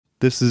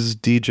This is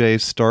DJ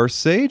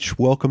Starsage.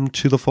 Welcome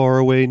to the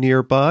Faraway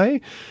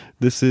Nearby.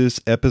 This is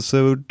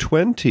episode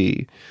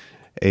 20,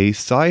 a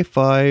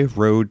Sci-Fi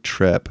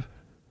Roadtrip.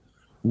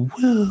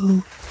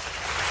 Woo!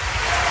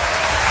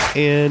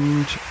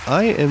 And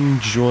I am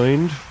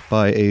joined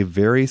by a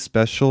very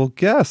special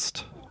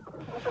guest.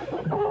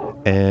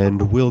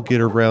 And we'll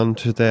get around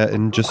to that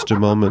in just a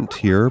moment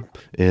here.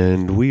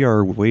 And we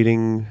are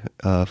waiting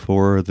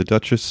for the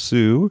Duchess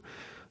Sue.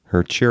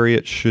 Her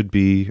chariot should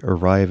be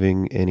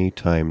arriving any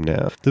time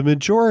now. The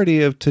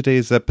majority of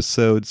today's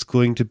episode is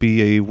going to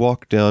be a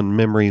walk down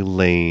memory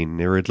lane,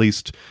 or at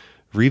least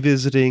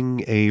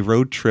revisiting a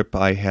road trip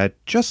I had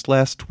just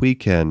last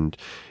weekend.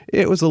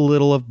 It was a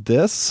little of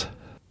this.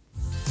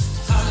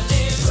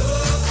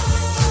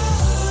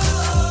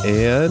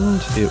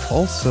 And it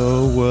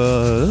also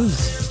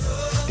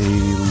was a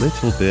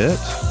little bit.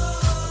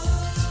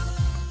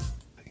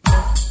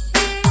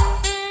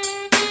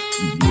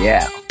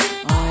 Yeah.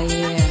 Oh,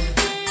 yeah.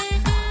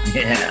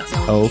 Yeah.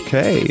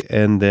 Okay,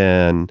 and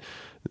then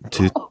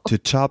to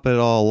top it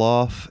all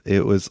off,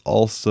 it was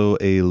also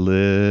a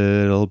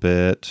little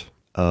bit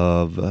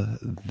of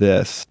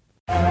this.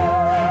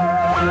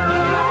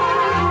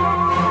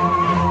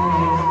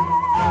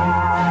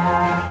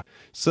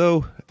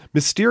 So,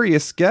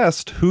 mysterious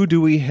guest, who do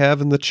we have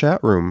in the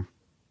chat room?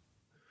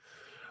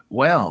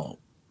 Well,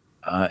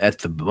 at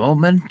the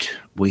moment,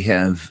 we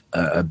have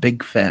a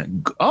big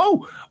fan.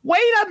 Oh,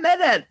 wait a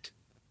minute!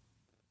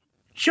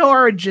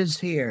 George is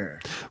here.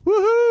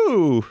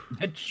 Woohoo!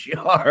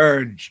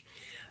 George.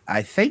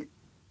 I think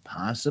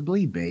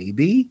possibly,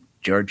 maybe.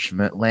 George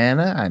from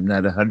Atlanta. I'm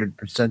not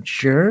 100%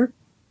 sure.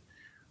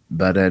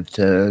 But it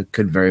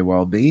could very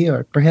well be,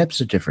 or perhaps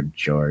a different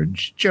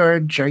George.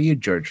 George, are you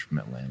George from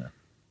Atlanta?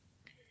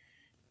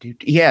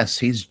 Yes,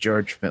 he's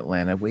George from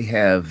Atlanta. We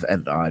have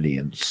an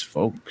audience,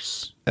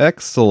 folks.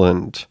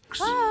 Excellent.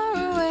 Far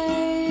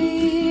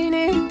away,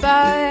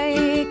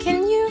 nearby,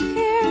 can you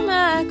hear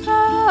my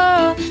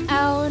call?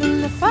 Out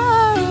in the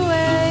far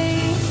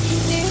away,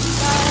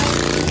 nearby,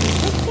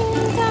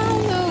 looking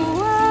down the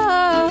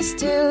wall,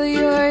 still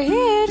you're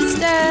here to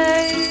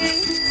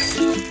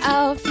stay.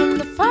 Out from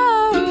the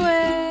far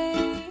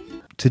away.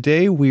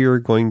 Today we are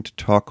going to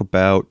talk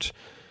about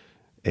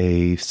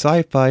a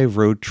sci-fi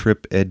road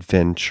trip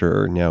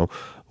adventure. Now,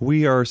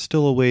 we are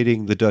still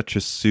awaiting the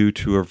Duchess Sue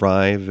to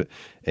arrive,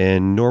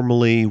 and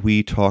normally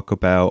we talk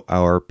about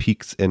our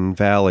peaks and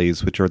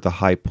valleys, which are the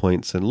high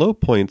points and low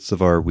points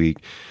of our week.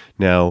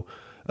 Now,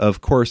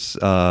 of course,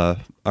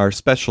 our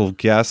special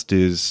guest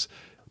is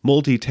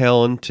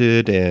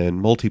multi-talented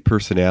and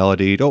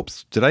multi-personality.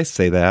 Oops, did I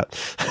say that?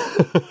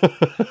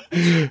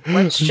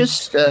 Let's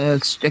just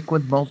stick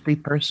with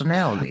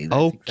multi-personality.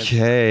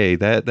 Okay,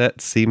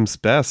 that seems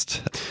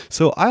best.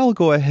 So I'll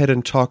go ahead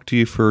and talk to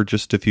you for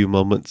just a few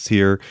moments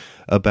here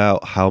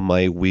about how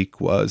my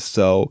week was.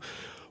 So,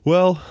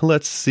 well,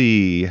 let's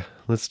see.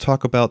 Let's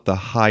talk about the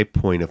high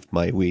point of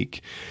my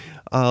week.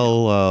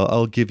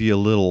 I'll give you a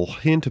little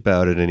hint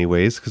about it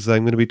anyways, because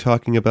I'm going to be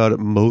talking about it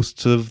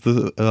most of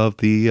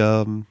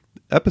the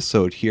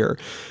episode here.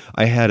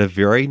 I had a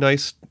very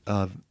nice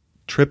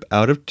trip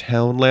out of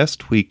town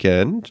last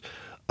weekend.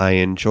 I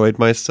enjoyed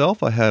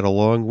myself. I had a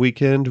long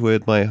weekend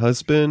with my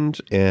husband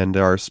and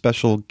our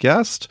special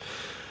guest.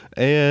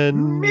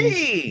 And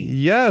me!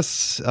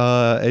 Yes,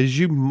 as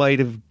you might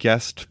have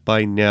guessed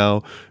by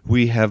now,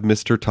 we have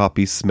Mr.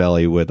 Toppy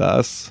Smelly with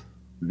us.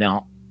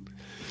 No.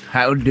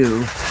 How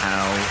do.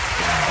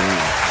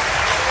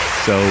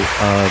 So,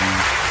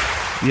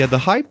 yeah, the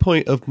high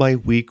point of my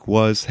week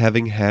was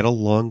having had a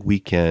long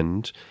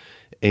weekend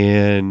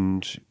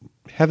and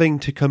having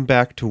to come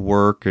back to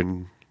work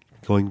and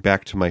going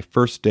back to my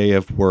first day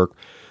of work.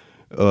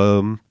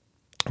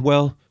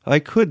 Well, I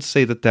could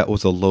say that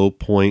was a low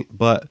point,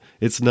 but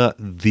it's not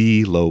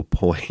the low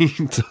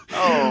point.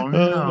 Oh,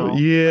 no.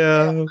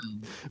 Yeah.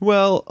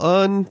 Well,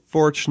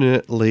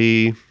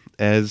 unfortunately,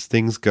 as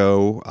things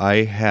go,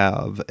 I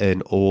have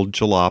an old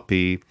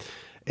jalopy.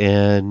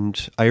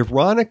 And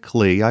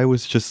ironically, I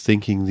was just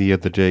thinking the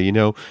other day,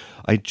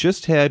 I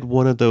just had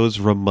one of those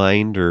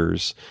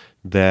reminders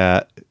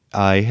that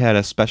I had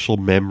a special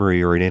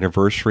memory or an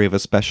anniversary of a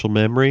special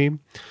memory.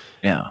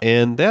 Yeah.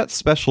 And that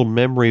special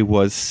memory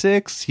was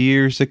 6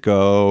 years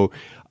ago,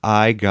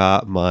 I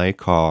got my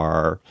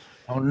car.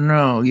 Oh,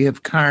 no, you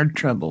have car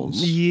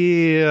troubles.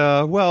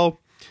 Yeah, well,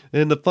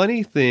 and the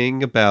funny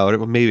thing about it,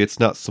 well, maybe it's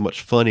not so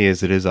much funny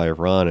as it is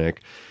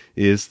ironic,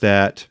 is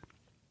that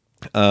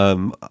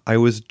I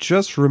was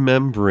just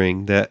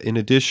remembering that in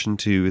addition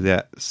to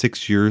that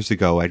 6 years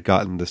ago I'd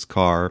gotten this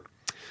car,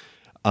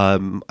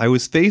 I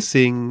was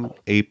facing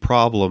a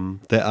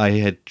problem that I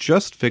had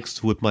just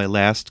fixed with my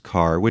last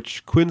car,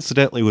 which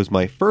coincidentally was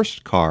my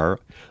first car.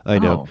 I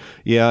know. Oh.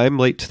 Yeah, I'm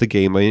late to the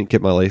game. I didn't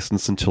get my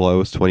license until I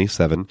was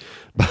 27.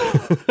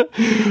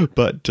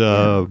 But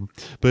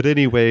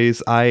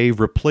anyways, I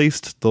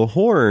replaced the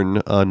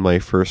horn on my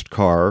first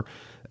car,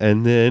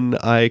 and then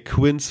I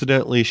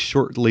coincidentally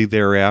shortly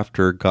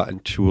thereafter got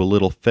into a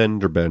little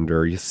fender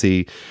bender. You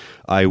see,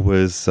 I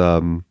was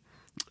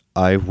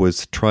I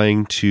was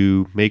trying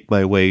to make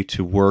my way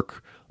to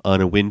work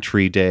on a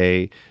wintry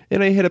day,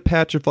 and I hit a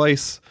patch of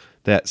ice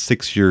that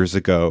 6 years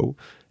ago,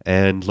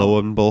 and lo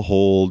and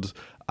behold,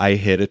 I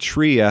hit a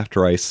tree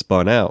after I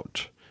spun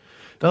out.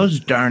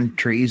 Those darn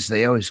trees,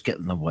 they always get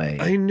in the way.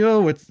 I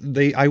know,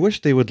 I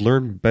wish they would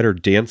learn better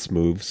dance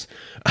moves.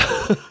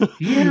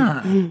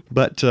 Yeah.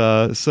 But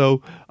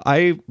so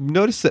I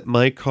noticed that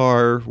my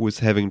car was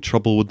having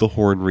trouble with the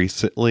horn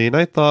recently, and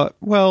I thought,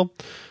 well,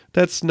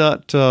 that's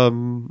not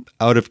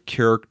out of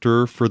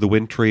character for the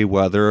wintry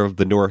weather of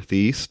the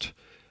Northeast.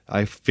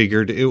 I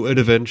figured it would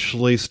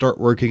eventually start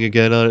working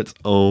again on its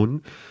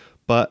own.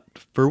 But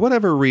for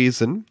whatever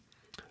reason,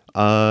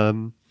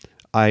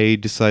 I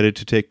decided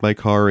to take my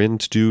car in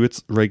to do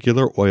its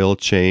regular oil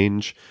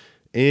change,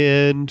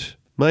 and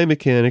my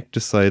mechanic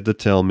decided to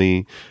tell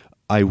me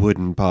I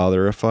wouldn't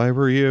bother if I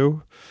were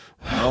you.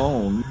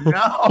 Oh,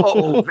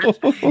 no.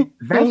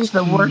 That's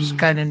the worst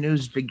kind of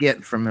news to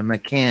get from a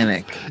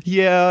mechanic.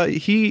 Yeah,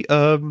 he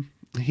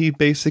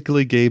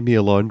basically gave me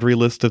a laundry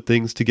list of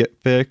things to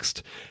get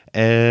fixed,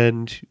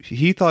 and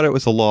he thought it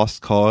was a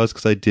lost cause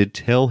because I did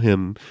tell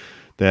him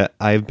that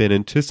I've been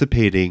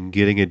anticipating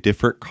getting a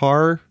different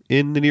car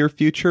in the near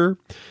future,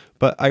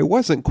 but I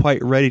wasn't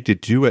quite ready to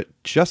do it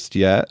just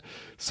yet.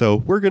 So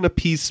we're going to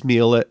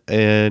piecemeal it,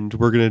 and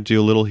we're going to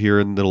do a little here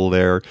and a little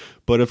there.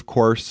 But of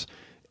course,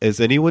 as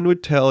anyone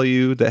would tell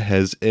you that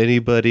has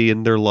anybody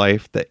in their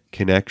life that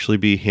can actually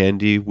be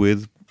handy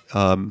with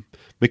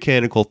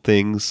mechanical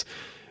things,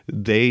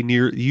 they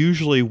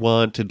usually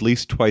want at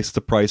least twice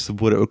the price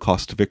of what it would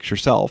cost to fix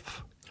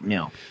yourself.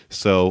 No.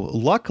 So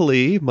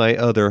luckily, my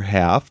other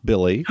half,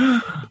 Billy,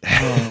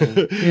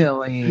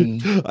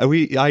 Billy.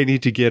 I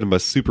need to get him a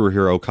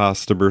superhero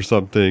costume or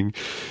something,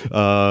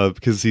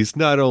 because he's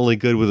not only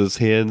good with his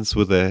hands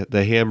with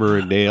the hammer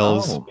and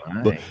nails,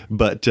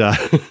 but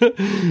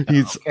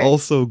he's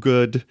also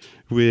good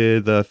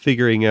with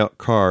figuring out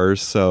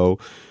cars. So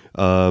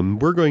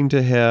we're going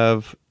to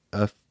have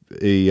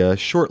a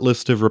short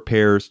list of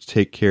repairs to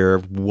take care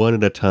of one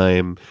at a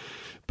time.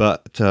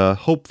 But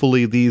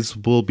hopefully these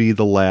will be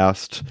the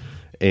last,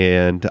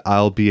 and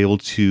I'll be able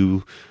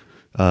to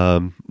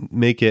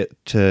make it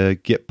to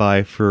get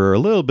by for a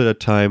little bit of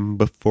time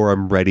before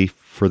I'm ready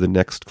for the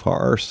next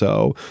car.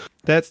 So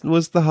that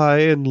was the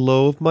high and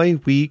low of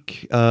my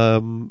week.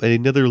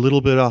 Another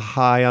little bit of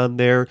high on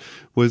there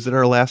was in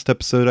our last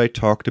episode I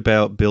talked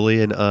about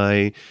Billy and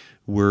I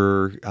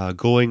were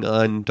going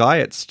on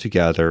diets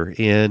together.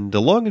 And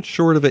the long and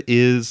short of it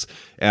is,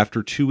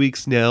 after 2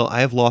 weeks now,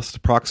 I've lost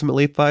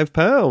approximately 5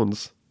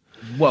 pounds.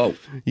 Whoa.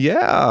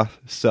 Yeah.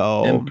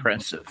 So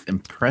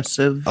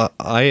Impressive.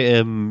 I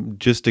am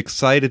just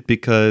excited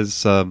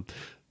because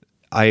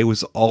I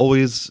was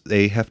always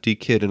a hefty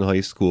kid in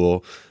high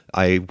school.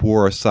 I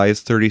wore a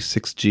size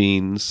 36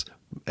 jeans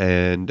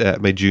and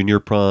at my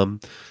junior prom.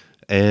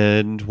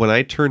 And when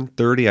I turned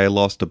 30, I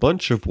lost a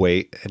bunch of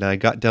weight, and I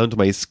got down to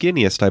my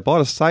skinniest. I bought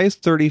a size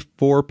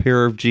 34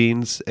 pair of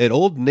jeans at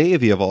Old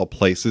Navy, of all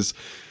places,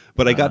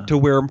 but I got to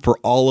wear them for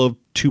all of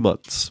 2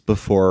 months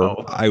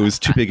before I was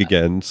too big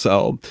again.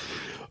 So,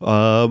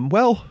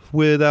 well,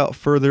 without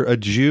further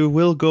ado,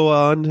 we'll go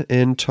on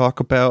and talk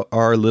about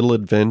our little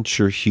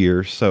adventure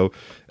here. So,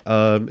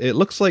 it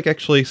looks like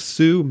actually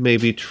Sue may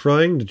be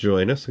trying to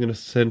join us. I'm going to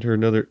send her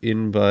another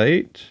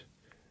invite.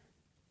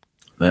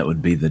 That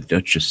would be the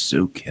Duchess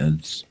Sue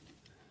kids.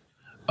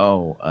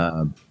 Oh,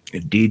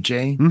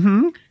 DJ?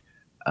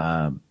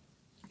 Mm-hmm.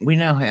 We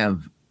now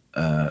have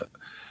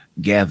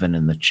Gavin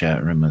in the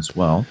chat room as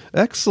well.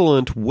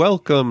 Excellent.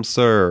 Welcome,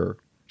 sir.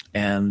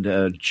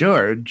 And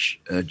George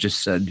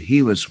just said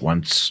he was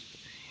once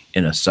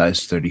in a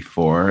size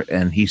 34,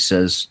 and he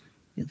says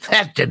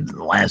that didn't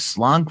last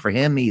long for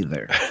him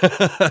either.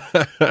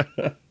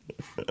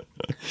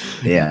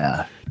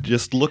 Yeah.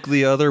 Just look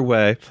the other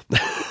way.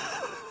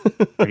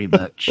 Pretty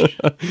much.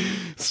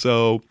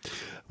 So,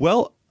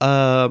 well,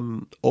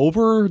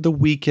 over the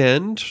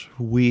weekend,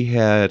 we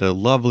had a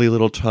lovely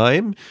little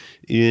time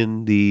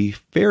in the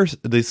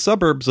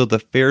suburbs of the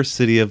fair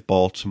city of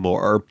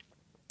Baltimore.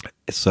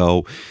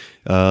 So,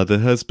 the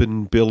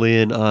husband, Billy,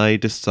 and I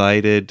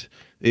decided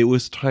it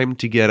was time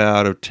to get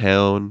out of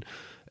town,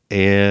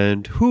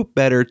 and who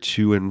better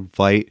to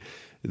invite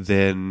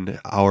than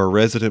our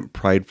resident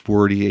Pride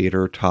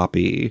 48er,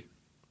 Toppy.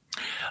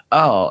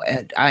 Oh,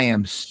 and I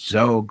am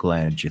so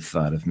glad you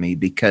thought of me,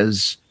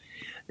 because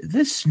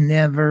this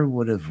never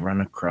would have run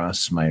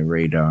across my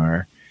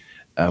radar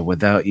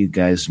without you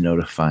guys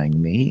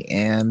notifying me,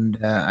 and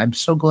I'm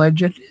so glad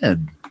you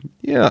did.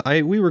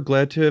 Yeah, we were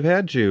glad to have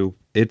had you.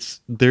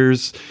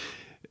 There's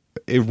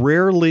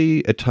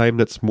rarely a time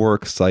that's more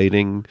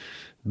exciting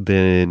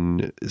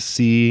than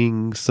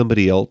seeing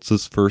somebody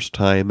else's first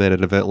time at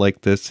an event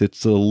like this.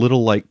 It's a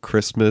little like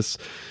Christmas.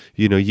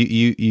 You know,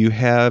 you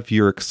have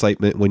your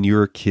excitement when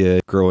you're a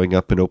kid growing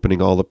up and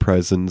opening all the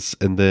presents,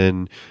 and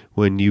then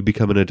when you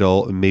become an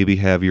adult and maybe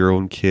have your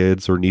own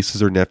kids or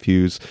nieces or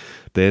nephews,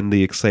 then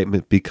the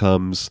excitement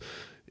becomes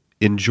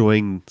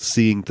enjoying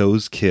seeing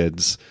those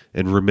kids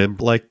and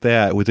remember like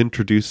that with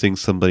introducing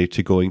somebody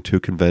to going to a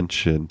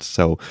convention.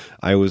 So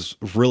I was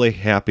really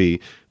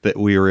happy that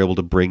we were able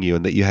to bring you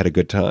and that you had a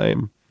good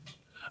time.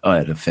 Oh, I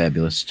had a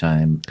fabulous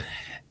time.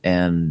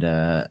 And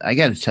I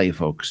got to tell you,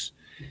 folks,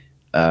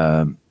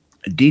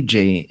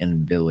 DJ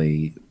and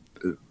Billy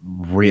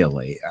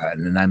really,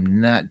 and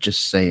I'm not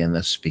just saying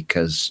this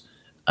because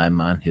I'm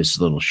on his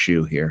little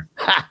shoe here,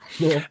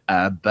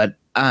 but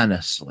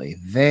honestly,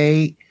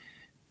 they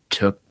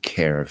took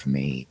care of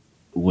me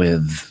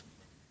with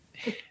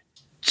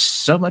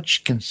so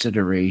much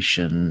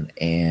consideration,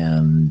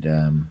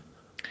 and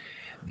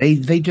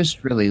they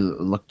just really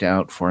looked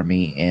out for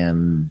me,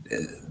 and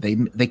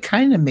they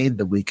kind of made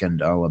the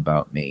weekend all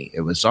about me.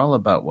 It was all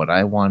about what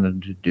I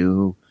wanted to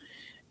do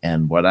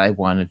and what I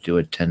wanted to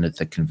attend at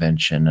the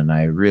convention, and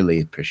I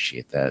really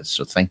appreciate that.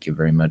 So thank you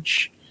very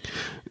much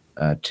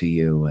to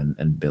you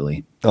and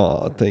Billy.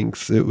 Oh,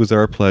 thanks. It was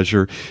our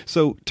pleasure.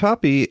 So,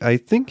 Toppy, I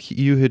think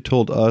you had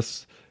told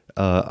us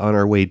on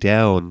our way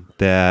down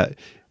that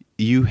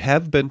you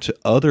have been to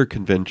other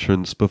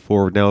conventions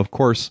before. Now, of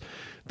course,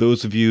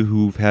 those of you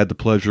who've had the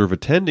pleasure of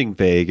attending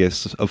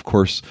Vegas, of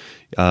course,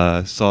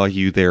 saw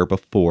you there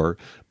before.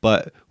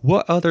 But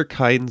what other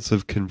kinds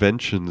of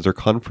conventions or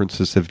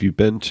conferences have you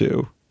been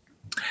to?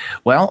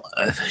 Well,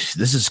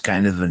 this is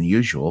kind of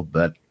unusual,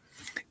 but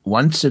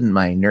once in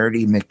my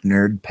nerdy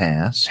McNerd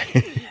past,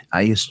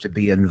 I used to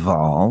be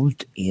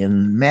involved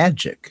in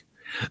magic,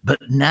 but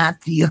not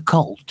the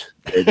occult.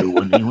 You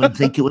would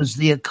think it was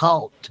the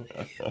occult.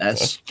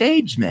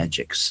 Stage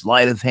magic,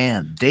 sleight of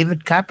hand,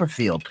 David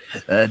Copperfield,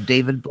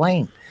 David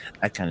Blaine,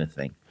 that kind of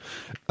thing.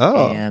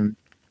 Oh.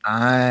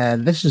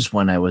 And this is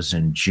when I was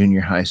in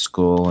junior high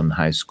school and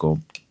high school.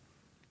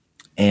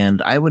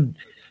 And I would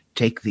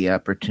take the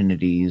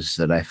opportunities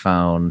that I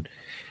found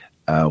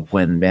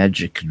when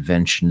magic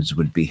conventions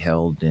would be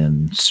held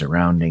in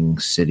surrounding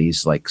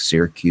cities like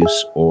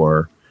Syracuse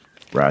or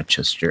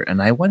Rochester. And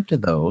I went to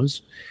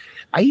those.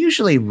 I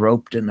usually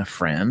roped in a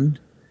friend,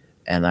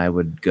 and I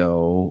would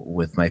go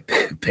with my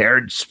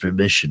parents'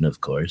 permission, of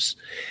course,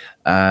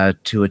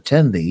 to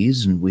attend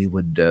these, and we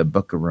would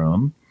book a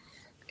room.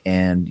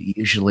 And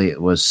usually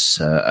it was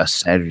a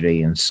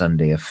Saturday and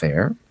Sunday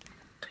affair.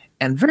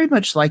 And very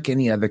much like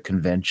any other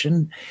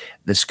convention,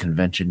 this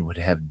convention would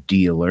have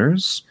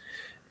dealers.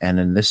 And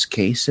in this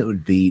case, it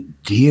would be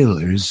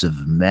dealers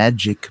of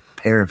magic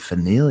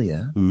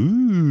paraphernalia.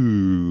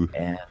 Ooh.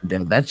 And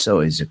that's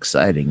always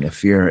exciting.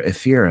 If you're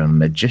a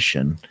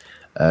magician,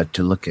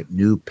 to look at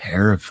new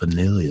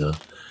paraphernalia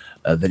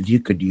that you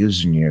could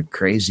use in your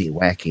crazy,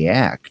 wacky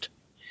act.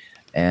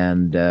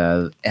 And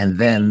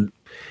then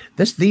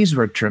these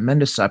were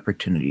tremendous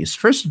opportunities,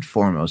 first and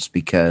foremost,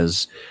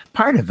 because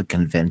part of a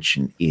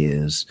convention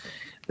is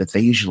that they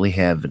usually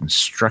have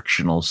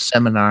instructional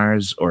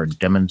seminars or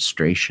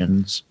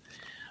demonstrations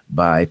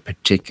by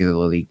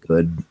particularly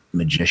good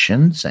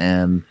magicians.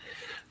 And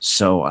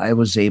so I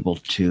was able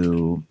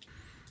to,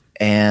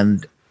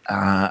 and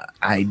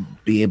I'd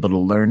be able to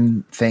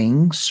learn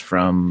things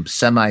from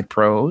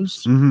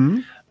semi-pros,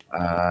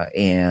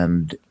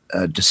 and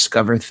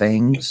discover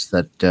things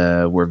that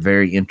were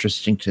very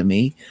interesting to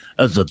me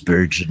as a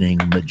burgeoning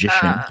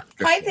magician.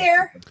 Hi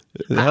there.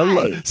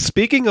 Hello. Hi.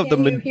 Speaking of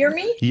Can you hear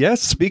me?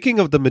 Yes, speaking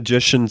of the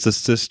magician's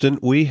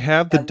assistant, we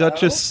have the Hello?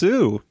 Duchess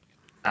Sue.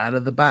 Out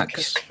of the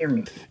box. Hear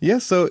me. Yeah,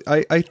 so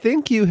I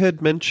think you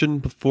had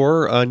mentioned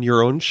before on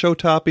your own show,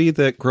 Toppy,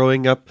 that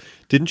growing up,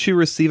 didn't you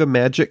receive a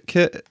magic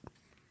kit?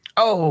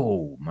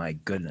 Oh, my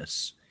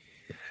goodness.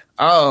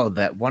 Oh,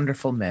 that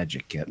wonderful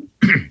magic kit.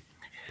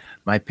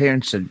 My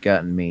parents had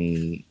gotten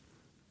me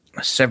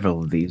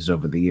several of these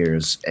over the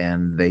years,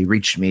 and they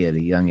reached me at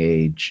a young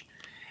age.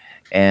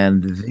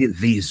 And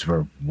these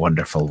were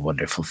wonderful,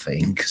 wonderful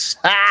things.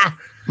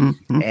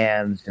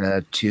 And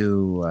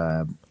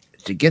to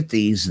get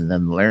these and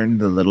then learn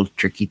the little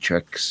tricky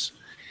tricks.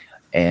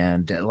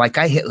 And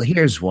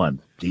here's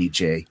one,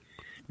 DJ.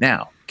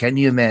 Now, can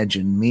you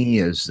imagine me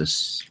as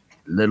this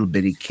little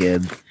bitty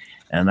kid,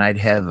 and I'd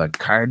have a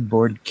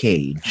cardboard bird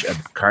cage.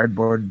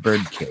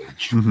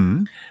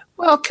 Mm-hmm.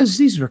 Well, because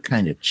these were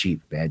kind of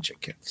cheap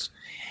magic kits.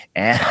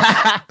 And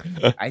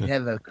I'd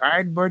have a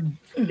cardboard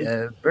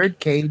bird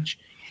cage,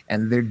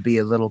 and there'd be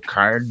a little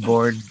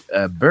cardboard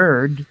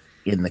bird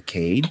in the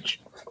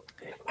cage.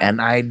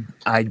 And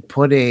I'd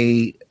put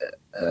a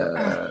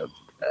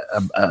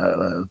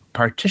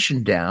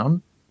partition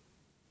down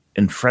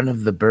in front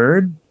of the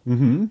bird.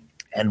 Mm-hmm.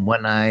 And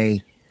when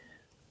I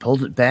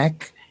pulled it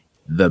back,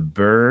 the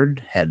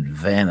bird had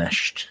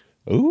vanished.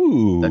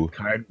 Ooh. The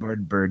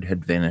cardboard bird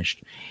had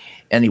vanished.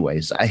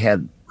 Anyways, I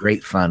had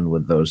great fun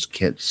with those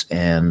kits,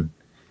 and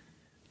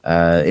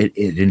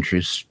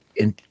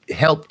it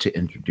helped to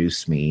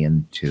introduce me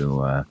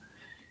into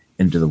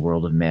the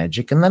world of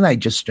magic. And then I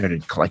just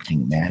started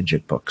collecting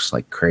magic books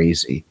like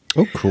crazy.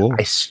 Oh, cool.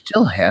 I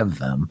still have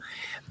them.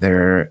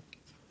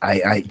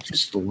 I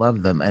just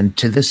love them. And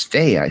to this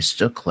day, I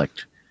still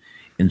collect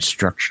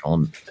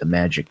instructional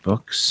magic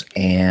books,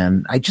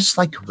 and I just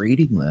like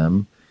reading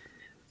them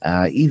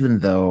Even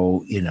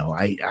though,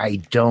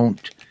 I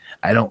don't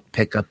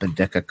pick up a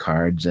deck of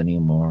cards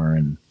anymore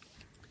and,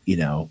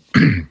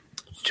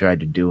 try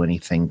to do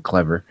anything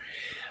clever.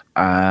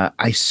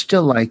 I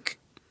still like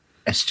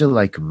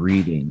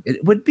reading.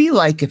 It would be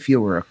like if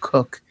you were a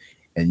cook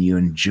and you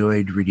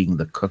enjoyed reading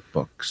the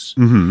cookbooks.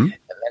 Mm-hmm.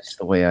 And that's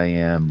the way I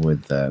am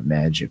with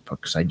magic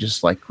books. I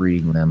just like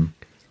reading them.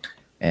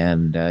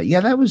 And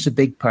that was a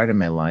big part of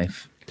my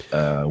life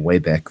way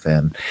back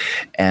then.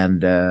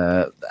 And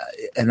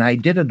I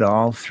did it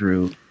all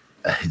through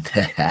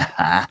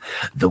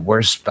the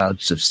worst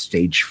bouts of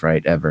stage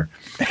fright ever.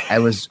 I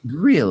was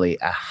really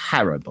a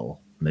horrible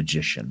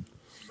magician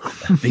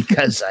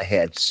because I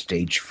had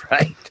stage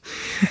fright.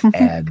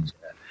 And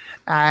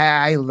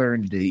I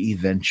learned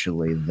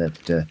eventually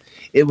that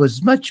it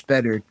was much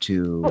better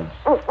to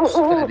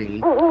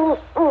study.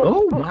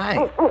 Oh, my.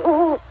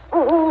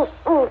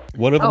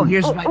 One of them.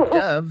 Here's my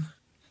dove.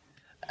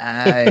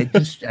 I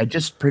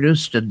just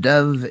produced a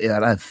dove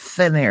out of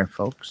thin air,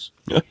 folks.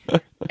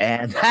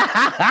 And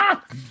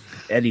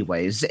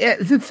anyways,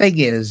 the thing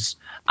is,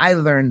 I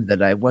learned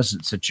that I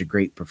wasn't such a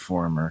great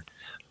performer,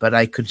 but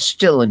I could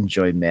still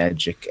enjoy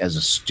magic as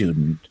a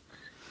student.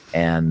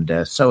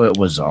 And so it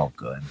was all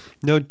good.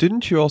 Now,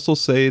 didn't you also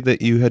say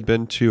that you had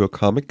been to a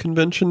comic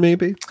convention,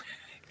 maybe?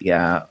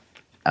 Yeah.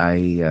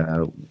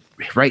 I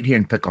right here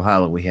in Pickle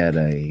Hollow, we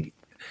had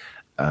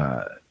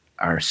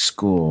our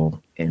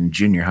school in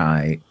junior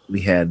high.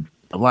 We had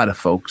a lot of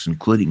folks,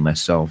 including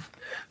myself,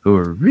 who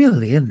were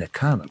really into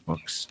comic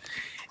books.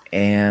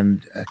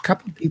 And a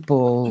couple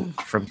people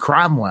from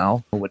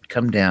Cromwell would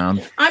come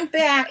down. I'm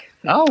back.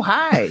 Oh,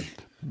 hi.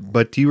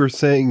 But you were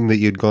saying that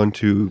you'd gone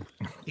to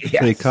a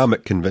Yes.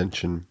 comic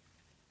convention.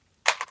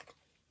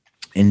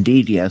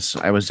 Indeed, yes.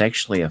 I was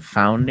actually a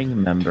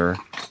founding member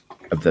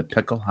of the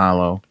Pickle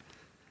Hollow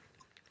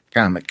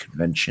Comic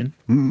Convention,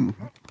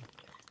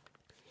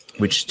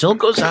 which still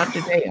goes on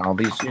today, all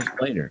these years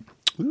later.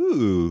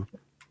 Ooh.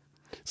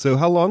 So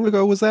how long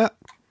ago was that?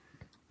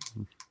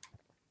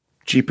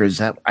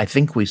 Jeepers, I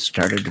think we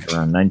started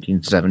around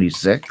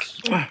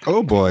 1976.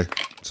 Oh, boy.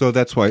 So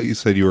that's why you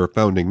said you were a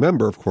founding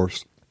member, of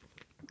course.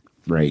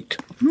 Right.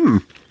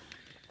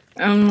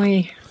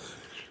 Only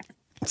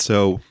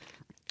So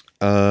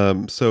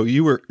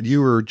you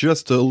were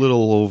just a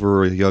little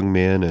over a young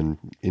man and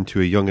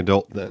into a young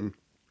adult then.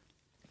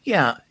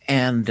 Yeah,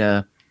 and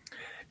I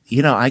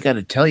got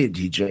to tell you,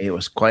 DJ, it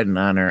was quite an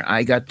honor.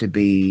 I got to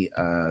be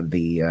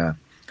the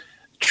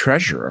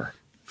treasurer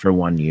for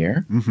 1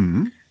 year.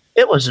 Mm-hmm.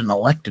 It was an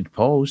elected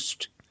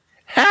post,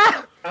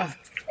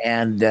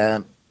 and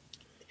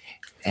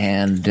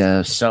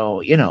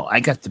so I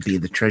got to be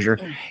the treasurer.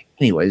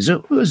 Anyways,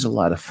 it was a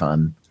lot of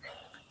fun,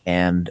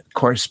 and of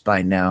course,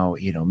 by now,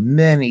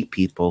 many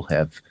people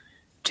have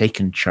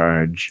taken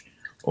charge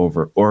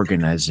over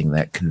organizing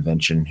that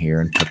convention here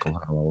in Pickle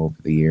Hollow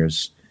over the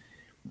years.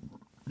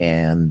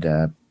 And,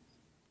 I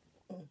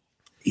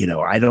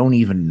don't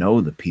even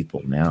know the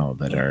people now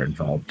that are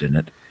involved in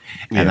it.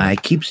 And Yeah. I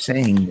keep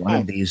saying one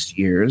of these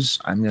years,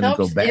 I'm going to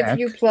go helps back. if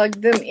you plug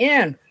them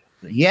in.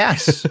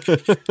 Yes.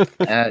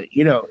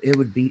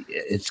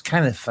 It's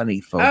kind of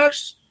funny,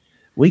 folks.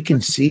 We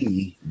can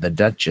see the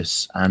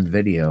Duchess on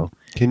video.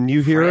 Can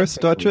you hear us,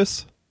 Frantically.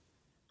 Duchess?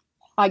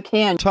 I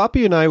can.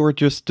 Toppy and I were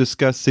just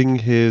discussing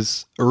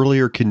his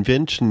earlier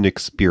convention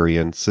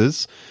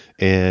experiences,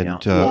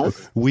 and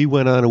Yes. we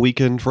went on a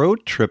weekend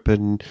road trip,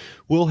 and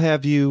we'll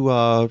have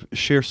you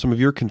share some of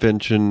your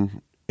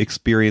convention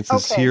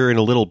experiences Okay. here in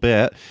a little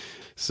bit.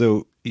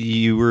 So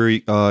you were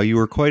you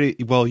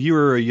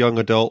were a young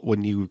adult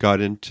when you got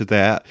into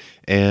that,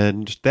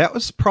 and that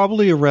was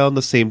probably around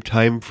the same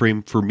time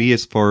frame for me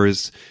as far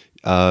as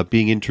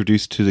being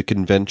introduced to the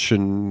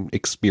convention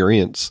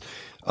experience.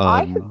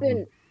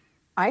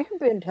 I have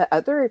been to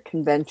other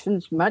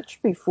conventions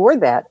much before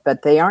that,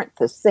 but they aren't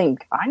the same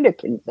kind of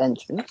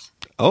conventions.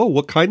 Oh,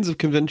 what kinds of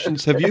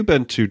conventions have you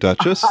been to,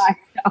 Duchess?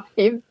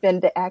 I've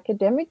been to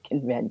academic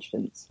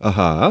conventions,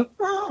 Uh-huh.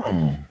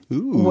 Oh.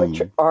 Ooh.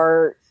 which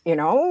are,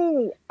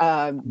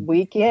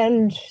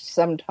 weekend,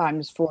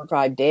 sometimes 4 or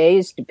 5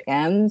 days,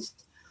 depends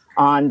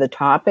on the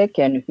topic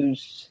and who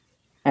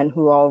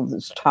all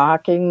is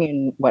talking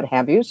and what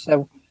have you.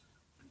 So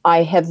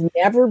I have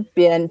never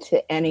been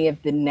to any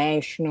of the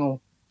national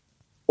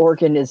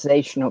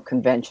organizational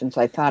conventions.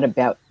 I thought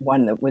about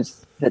one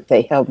that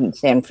they held in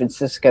San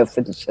Francisco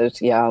for the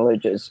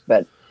sociologists,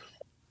 but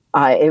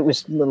it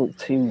was a little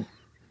too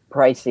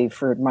pricey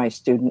for my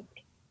student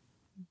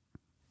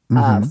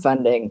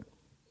funding.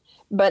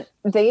 But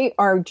they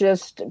are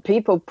just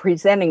people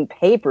presenting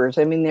papers.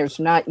 I mean, there's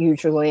not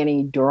usually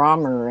any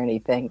drama or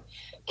anything.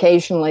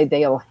 Occasionally,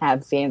 they'll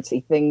have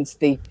fancy things.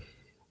 The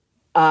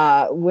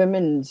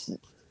Women's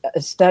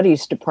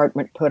Studies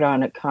Department put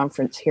on a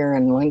conference here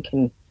in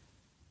Lincoln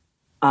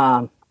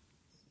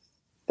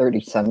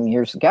 30-some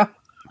years ago.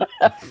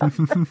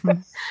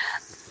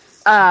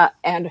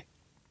 And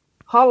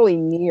Holly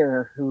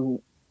Near,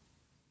 who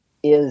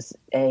is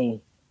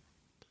an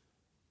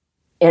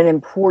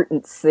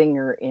important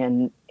singer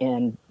in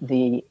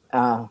the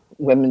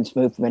women's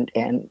movement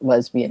and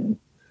lesbian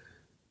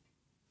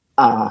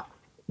and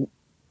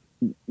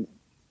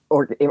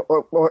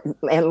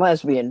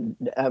lesbian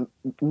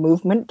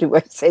movement. Do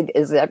I say,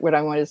 is that what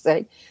I want to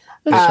say?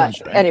 That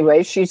sounds right.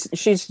 Anyway,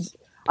 she's.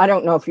 I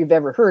don't know if you've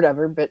ever heard of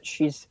her, but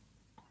she's.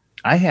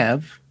 I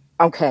have.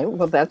 Okay,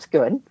 well that's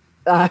good.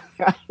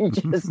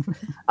 Just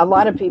a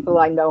lot of people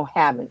I know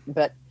haven't,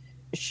 but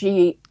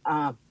they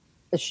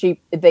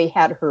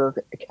had her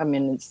come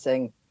in and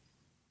sing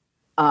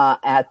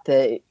in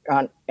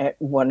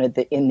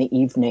the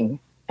evening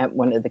at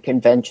one of the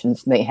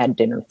conventions, and they had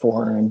dinner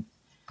for her and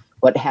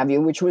what have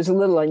you, which was a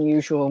little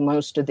unusual.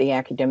 Most of the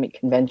academic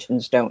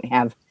conventions don't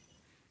have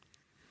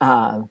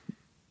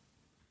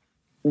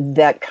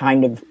that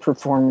kind of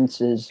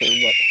performances or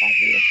what have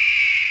you.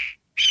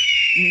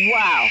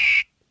 Wow.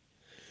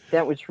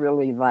 That was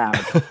really loud.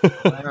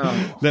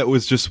 That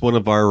was just one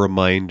of our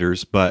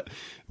reminders, but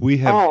we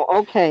have... Oh,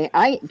 okay.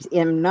 I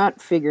am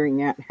not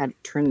figuring out how to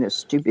turn this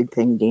stupid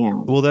thing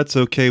down. Well, that's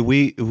okay.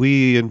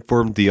 We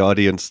informed the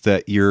audience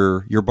that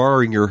you're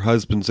borrowing your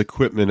husband's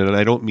equipment, and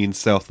I don't mean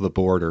south of the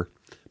border.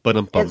 But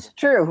it's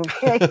true.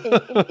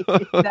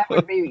 That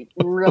would be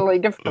really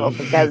difficult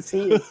because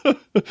he's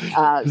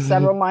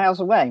several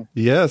miles away.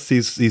 Yes,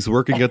 he's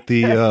working at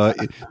the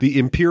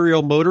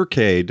Imperial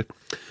Motorcade.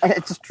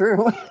 It's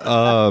true.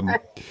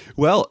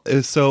 Well,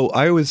 so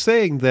I was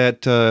saying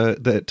that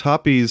that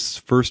Toppy's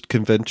first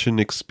convention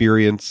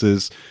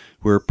experiences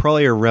were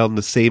probably around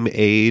the same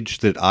age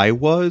that I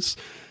was.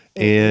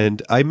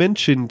 And I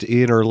mentioned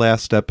in our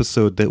last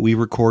episode that we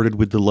recorded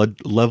with the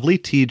lovely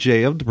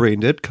TJ of the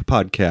Braindead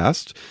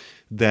podcast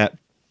that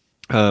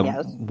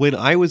when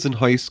I was in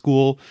high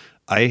school,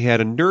 I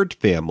had a nerd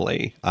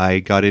family.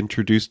 I got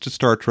introduced to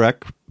Star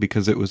Trek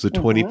because it was the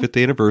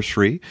 25th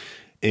anniversary,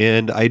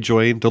 and I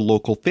joined a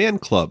local fan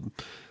club.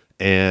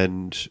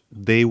 And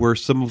they were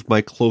some of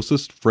my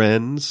closest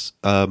friends.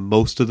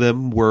 Most of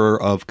them were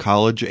of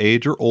college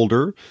age or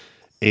older.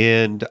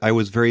 And I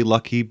was very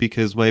lucky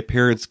because my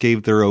parents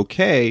gave their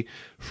okay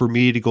for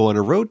me to go on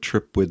a road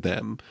trip with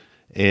them.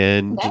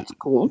 And that's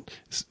cool.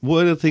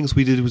 One of the things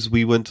we did was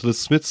we went to the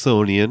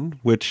Smithsonian,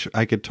 which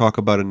I could talk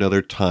about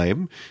another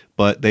time.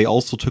 But they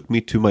also took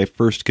me to my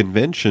first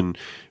convention,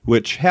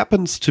 which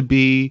happens to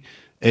be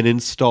an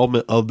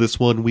installment of this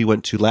one we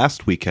went to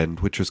last weekend,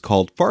 which was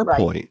called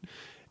Farpoint. Right.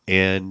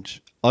 And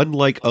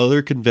unlike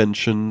other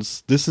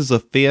conventions, this is a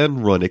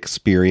fan-run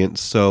experience,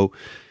 so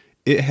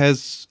it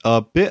has a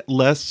bit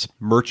less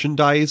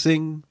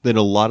merchandising than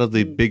a lot of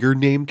the bigger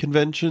name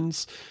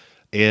conventions,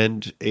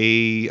 and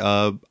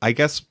I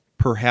guess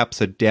perhaps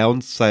a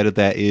downside of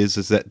that is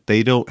that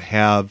they don't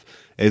have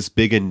as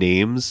big a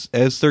names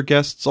as their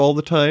guests all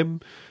the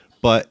time,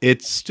 but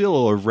it's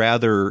still a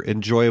rather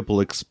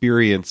enjoyable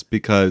experience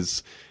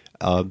because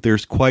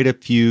there's quite a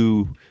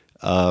few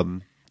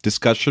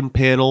discussion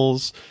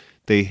panels.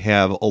 They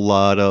have a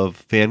lot of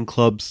fan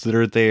clubs that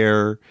are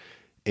there.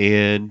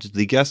 And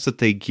the guests that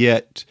they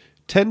get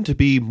tend to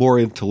be more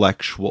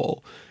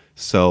intellectual.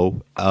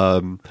 So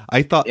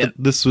I thought that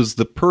this was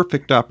the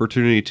perfect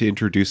opportunity to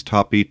introduce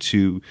Toppy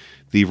to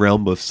the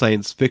realm of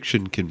science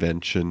fiction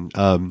convention.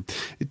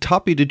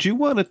 Toppy, did you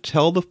want to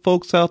tell the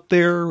folks out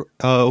there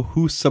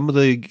who some of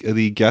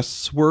the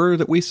guests were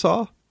that we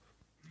saw?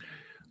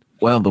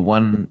 Well, the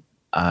one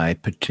I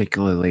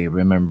particularly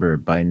remember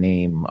by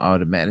name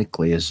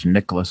automatically is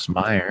Nicholas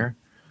Meyer,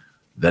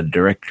 the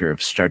director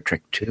of Star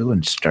Trek II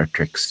and Star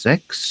Trek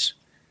VI.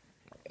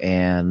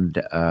 And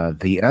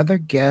the other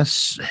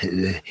guests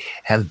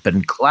have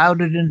been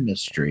clouded in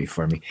mystery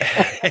for me.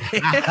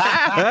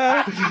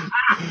 There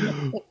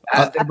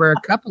were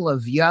a couple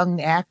of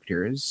young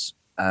actors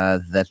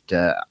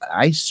that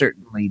I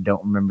certainly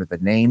don't remember the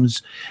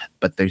names,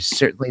 but they've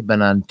certainly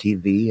been on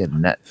TV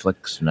and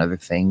Netflix and other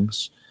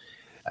things.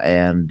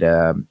 And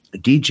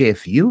DJ,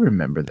 if you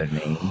remember the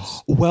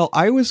names. Well,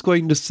 I was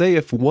going to say,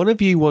 if one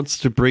of you wants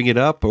to bring it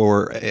up,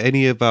 or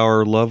any of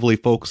our lovely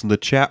folks in the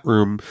chat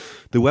room,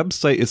 the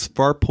website is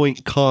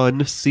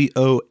farpointcon,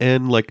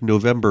 C-O-N, like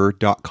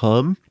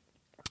November.com.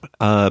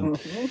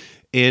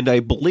 And I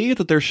believe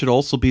that there should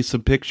also be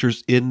some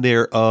pictures in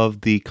there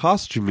of the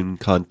costuming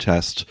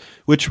contest,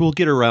 which we'll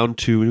get around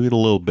to in a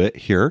little bit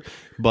here.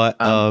 But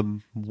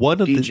one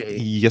of DJ,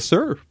 yes,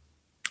 sir.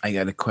 I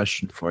got a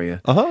question for you.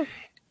 Uh-huh.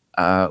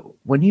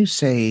 When you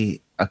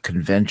say a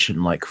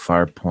convention like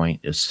Farpoint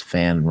is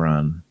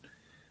fan-run,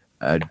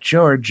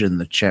 George in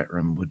the chat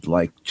room would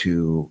like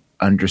to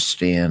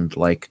understand,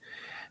 like,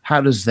 how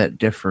does that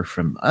differ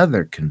from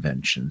other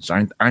conventions?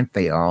 Aren't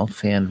they all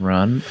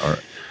fan-run? Or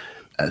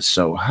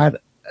so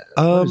what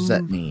does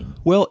that mean?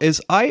 Well, as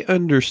I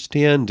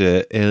understand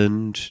it,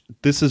 and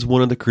this is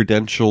one of the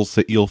credentials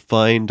that you'll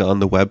find on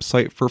the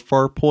website for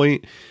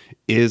Farpoint,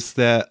 is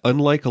that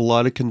unlike a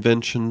lot of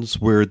conventions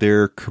where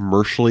they're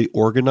commercially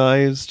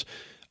organized,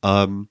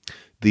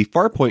 the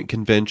Farpoint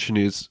convention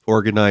is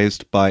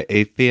organized by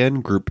a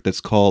fan group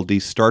that's called the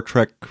Star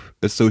Trek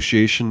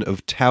Association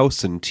of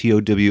Towson,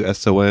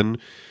 Towson,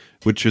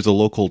 which is a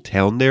local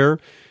town there.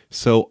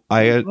 So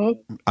I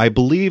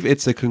believe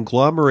it's a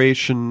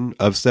conglomeration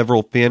of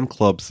several fan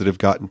clubs that have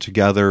gotten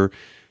together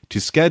to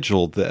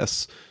schedule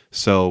this.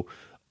 So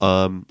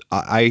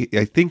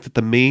I think that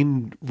the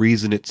main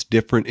reason it's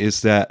different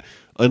is that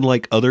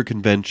unlike other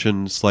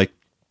conventions, like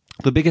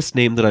the biggest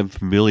name that I'm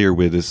familiar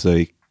with is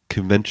a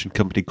convention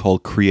company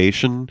called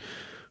Creation,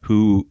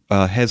 who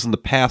has in the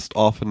past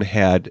often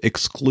had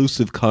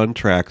exclusive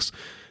contracts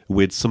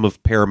with some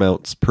of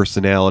Paramount's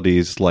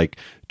personalities like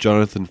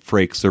Jonathan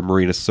Frakes or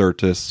Marina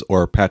Sirtis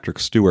or Patrick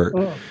Stewart.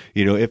 Oh.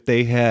 You know, if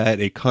they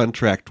had a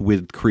contract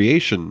with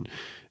Creation,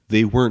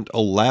 they weren't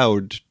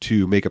allowed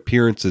to make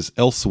appearances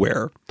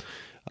elsewhere.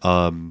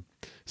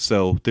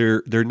 So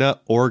they're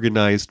not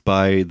organized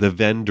by the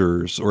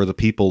vendors or the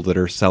people that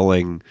are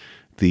selling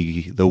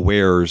the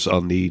wares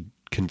on the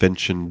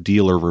convention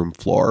dealer room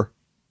floor.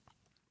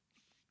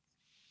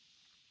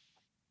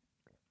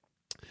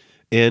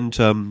 And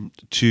to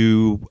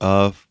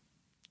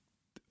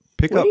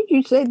pick What up did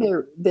you say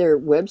their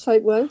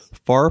website was?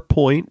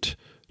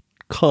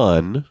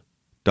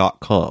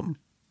 farpointcon.com.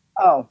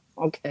 Oh,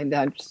 okay.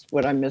 That's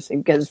what I'm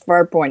missing because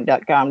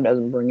farpoint.com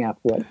doesn't bring up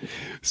what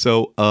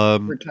So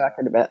we're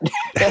talking about.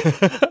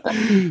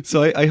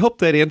 so I hope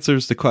that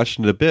answers the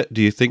question a bit.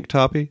 Do you think,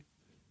 Toppy?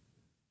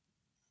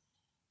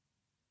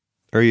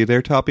 Are you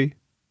there, Toppy?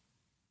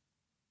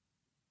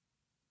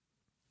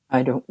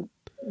 I don't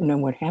know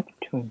what happened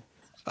to him.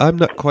 I'm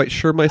not quite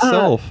sure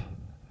myself.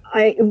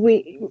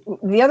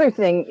 The other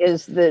thing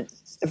is that,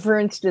 for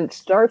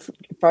instance,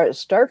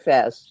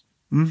 Starfest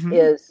Mm-hmm.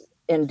 is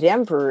in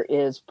Denver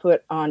is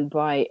put on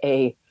by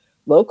a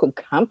local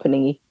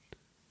company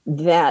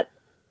that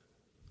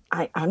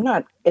I'm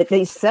not.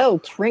 They sell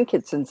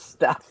trinkets and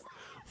stuff.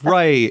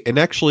 Right. And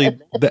actually,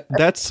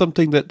 that's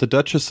something that the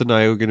Duchess and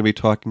I are going to be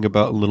talking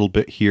about a little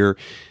bit here.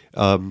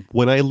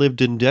 When I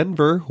lived in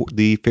Denver,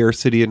 the fair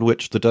city in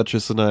which the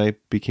Duchess and I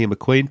became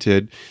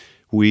acquainted,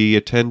 we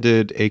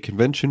attended a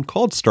convention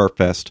called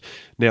Starfest.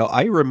 Now,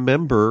 I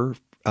remember,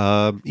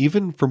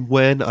 even from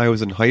when I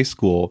was in high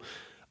school,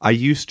 I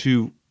used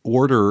to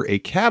order a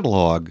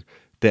catalog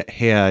that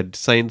had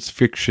science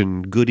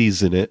fiction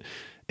goodies in it,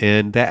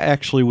 and that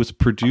actually was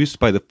produced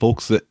by the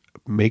folks that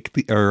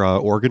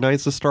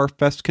organize the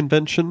Starfest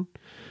convention,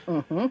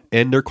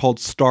 and they're called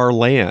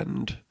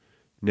Starland.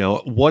 Now,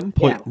 at one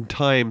point in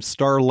time,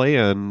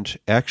 Starland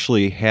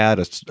actually had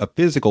a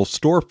physical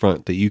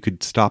storefront that you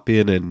could stop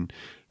in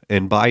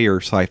and buy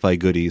your sci-fi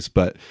goodies,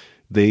 but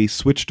they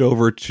switched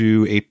over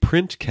to a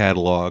print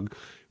catalog,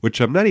 which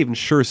I'm not even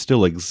sure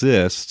still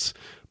exists,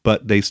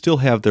 but they still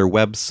have their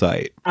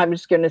website. I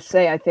was going to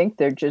say, I think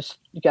they're just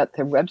got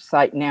their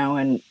website now,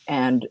 and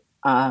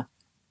I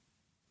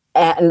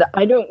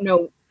don't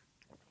know,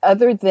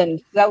 other than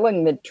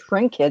selling the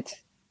trinkets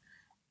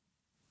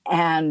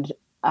and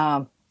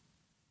how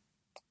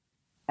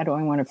do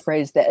I want to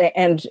phrase that,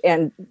 and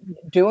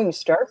doing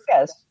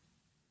Starfest.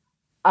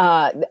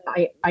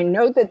 I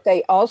know that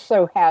they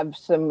also have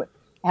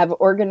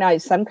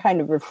organized some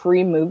kind of a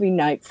free movie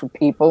night for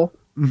people.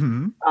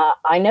 Mm-hmm.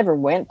 I never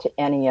went to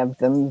any of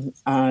them.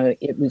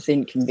 It was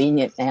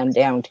inconvenient and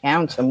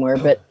downtown somewhere,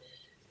 but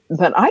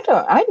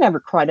I never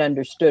quite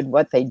understood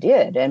what they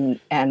did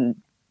and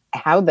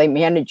how they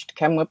managed to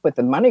come up with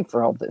the money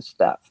for all this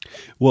stuff.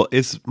 Well,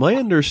 it's my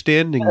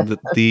understanding that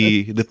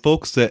the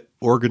folks that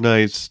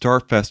organized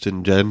Starfest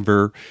in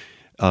Denver,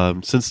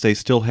 since they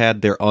still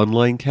had their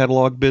online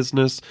catalog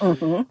business,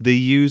 they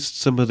used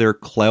some of their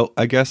clout,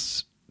 I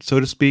guess, so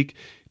to speak,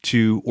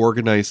 to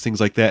organize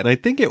things like that. And I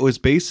think it was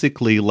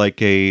basically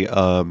like a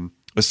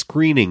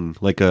screening,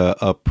 like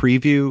a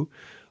preview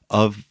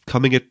of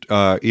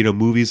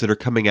movies that are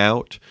coming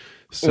out.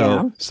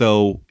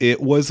 So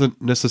it wasn't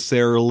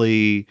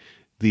necessarily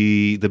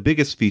the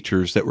biggest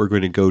features that were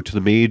going to go to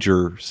the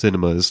major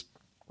cinemas.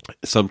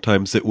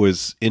 Sometimes it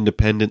was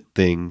independent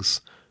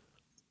things.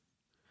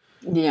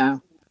 Yeah.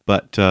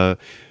 But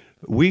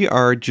we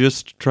are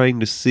just trying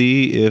to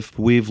see if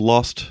we've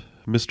lost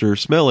Mr.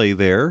 Smelly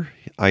there.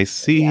 I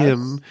see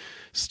him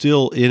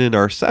still in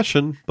our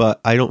session, but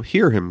I don't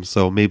hear him.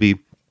 So maybe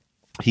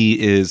he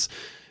is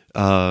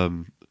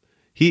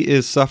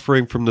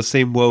suffering from the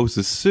same woes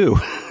as Sue.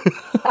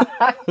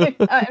 I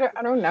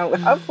don't know.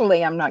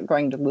 Hopefully, I'm not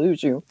going to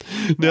lose you.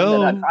 No,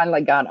 that I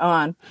finally got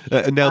on.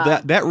 Now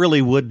that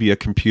really would be a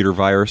computer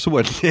virus,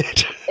 wouldn't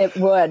it? It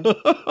would.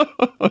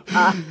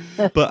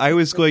 But I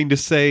was going to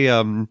say,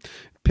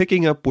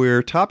 picking up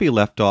where Toppy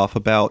left off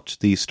about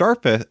the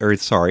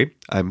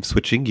I'm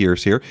switching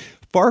gears here.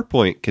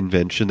 Farpoint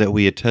convention that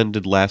we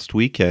attended last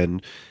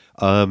weekend.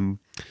 One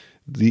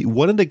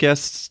of the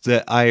guests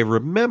that I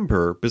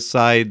remember,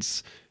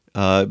 besides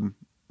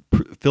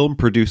film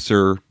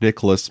producer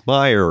Nicholas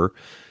Meyer,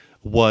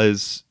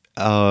 was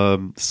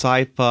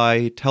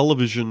sci-fi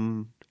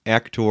television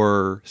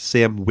actor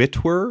Sam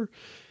Witwer,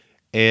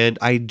 and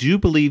I do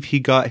believe he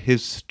got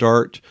his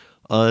start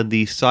on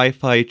the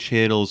Sci-Fi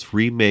Channel's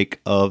remake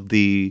of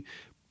the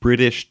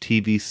British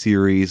TV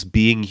series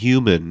Being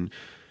Human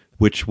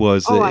which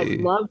was I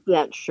love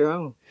that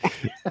show.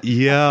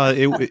 yeah.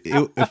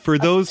 For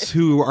those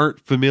who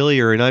aren't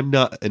familiar, and I'm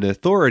not an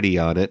authority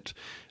on it,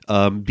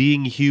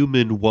 Being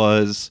Human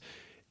was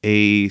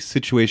a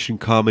situation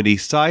comedy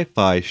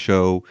sci-fi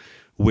show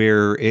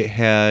where it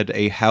had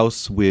a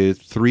house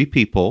with 3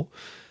 people,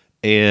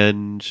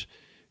 and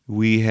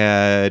we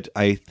had,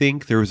 I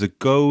think there was a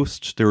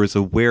ghost, there was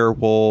a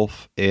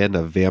werewolf, and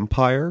a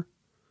vampire.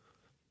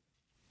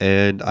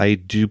 And I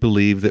do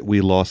believe that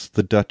we lost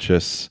the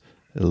Duchess.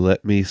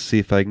 Let me see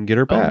if I can get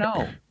her back.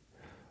 Oh, no.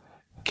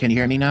 Can you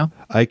hear me now?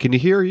 I can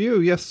hear you.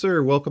 Yes,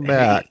 sir. Welcome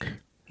back.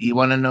 You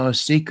want to know a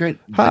secret?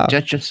 Huh. The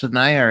Duchess and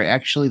I are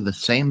actually the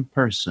same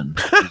person.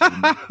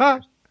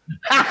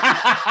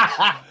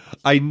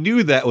 I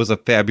knew that was a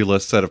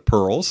fabulous set of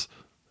pearls.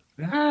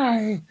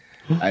 Hi.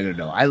 I don't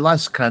know. I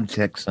lost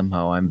contact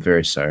somehow. I'm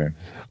very sorry.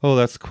 Oh,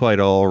 that's quite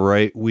all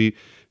right. We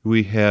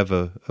have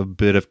a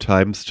bit of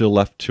time still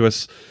left to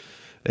us.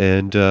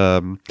 And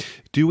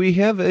do we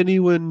have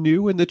anyone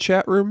new in the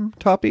chat room,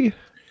 Toppy?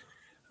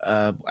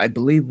 I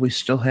believe we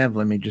still have.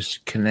 Let me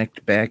just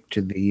connect back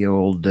to the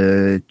old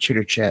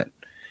chitter chat.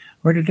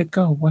 Where did it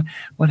go?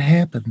 What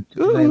happened?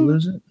 Did I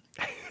lose it?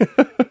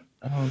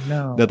 Oh,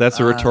 no. No, that's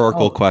a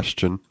rhetorical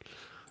question.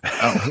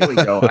 Oh, here we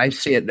go. I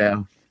see it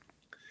now.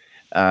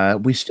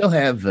 We still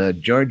have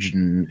George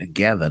and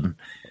Gavin.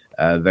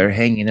 They're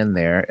hanging in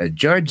there.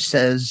 George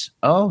says,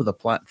 "Oh, the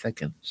plot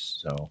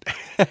thickens." So,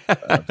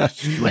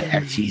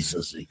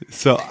 Jesus.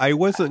 So I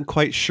wasn't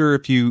quite sure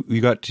if you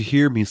got to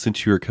hear me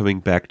since you were coming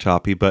back,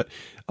 Toppy, but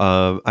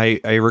I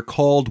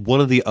recalled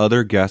one of the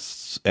other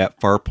guests at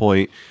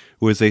Farpoint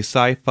was a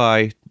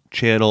Sci-Fi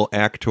Channel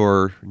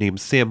actor named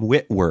Sam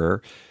Witwer,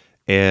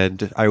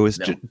 and I was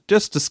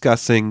just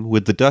discussing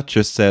with the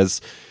Duchess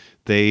says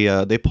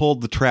they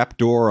pulled the trap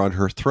door on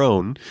her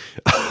throne.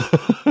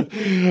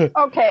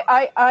 Okay,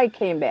 I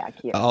came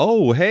back here.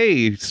 Oh,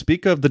 hey,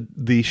 speak of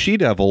the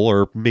she-devil,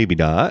 or maybe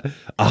not.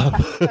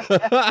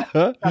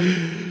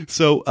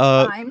 So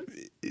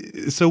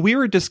we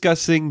were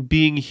discussing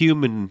Being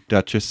Human,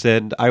 Duchess,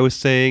 and I was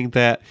saying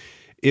that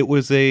it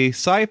was a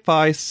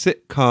sci-fi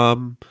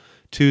sitcom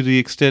to the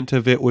extent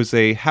of it was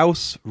a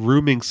house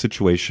rooming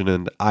situation,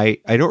 and I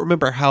don't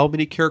remember how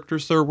many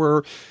characters there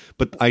were,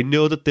 but I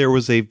know that there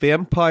was a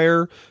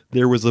vampire,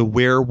 there was a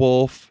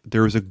werewolf,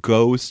 there was a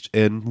ghost,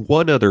 and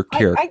one other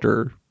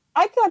character.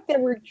 I thought they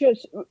were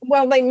just,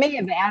 well, they may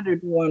have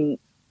added one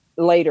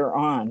later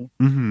on.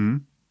 Mm-hmm.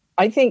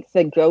 I think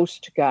the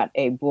ghost got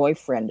a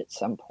boyfriend at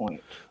some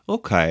point.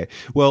 Okay,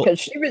 well, because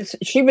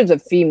she was a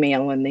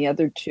female, and the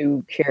other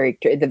 2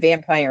 characters, the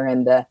vampire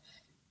and the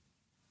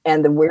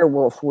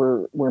werewolf,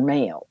 were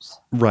males.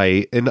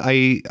 Right, and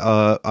I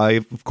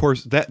of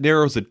course that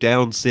narrows it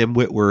down. Sam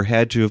Witwer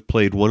had to have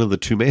played one of the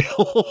 2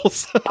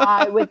 males.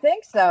 I would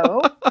think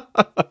so.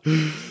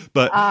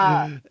 But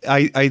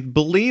I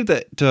believe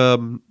that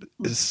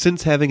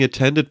since having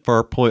attended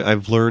Farpoint,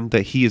 I've learned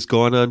that he has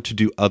gone on to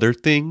do other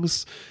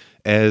things,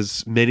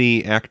 as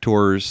many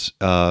actors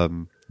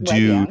do.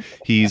 Yeah.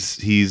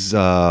 He's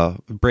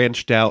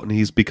branched out and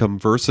he's become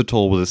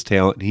versatile with his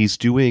talent. And he's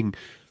doing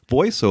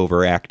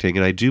voiceover acting,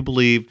 and I do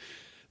believe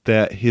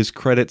that his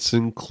credits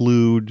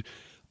include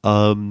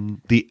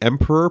the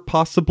Emperor,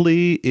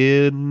 possibly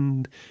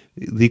in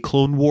the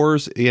Clone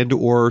Wars and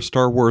or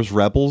Star Wars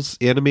Rebels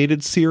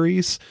animated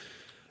series.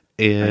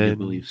 And I do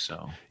believe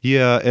so.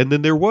 Yeah, and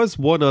then there was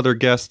one other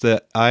guest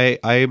that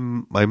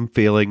I'm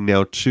failing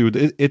now too.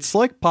 It's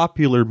like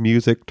popular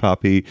music,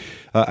 Toppy.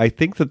 I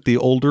think that the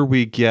older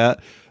we get,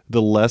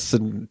 the less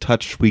in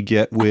touch we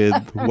get with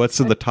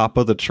what's in the top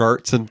of the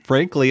charts, and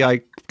frankly,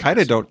 I kind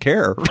of don't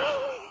care.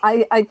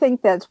 I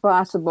think that's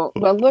possible.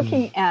 Well,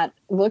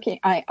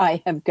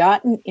 I have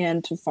gotten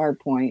into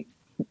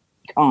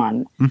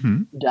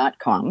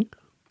farpointcon.com,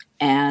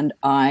 and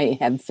I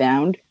have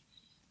found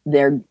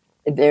their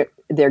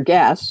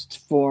guests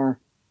for.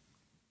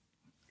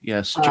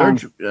 Yes,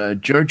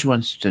 George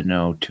wants to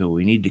know too.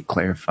 We need to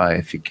clarify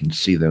if you can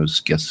see those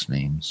guest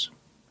names.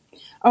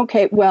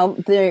 Okay, well,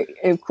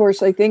 of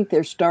course, I think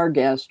their star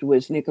guest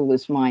was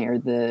Nicholas Meyer,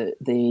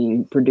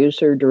 the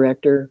producer,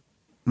 director,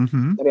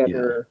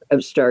 whatever,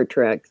 of Star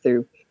Trek.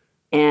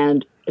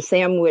 And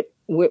Sam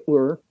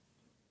Witwer,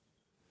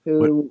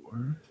 Sam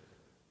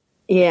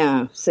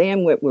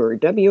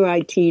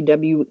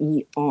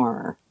Witwer,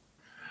 Witwer.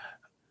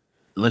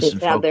 Listen,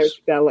 is how folks, they're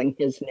spelling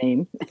his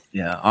name.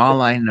 Yeah,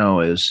 all I know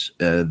is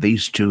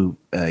these 2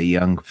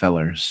 young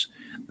fellers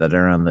that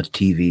are on the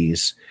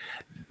TVs,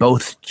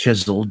 both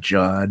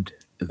chiseled-jawed,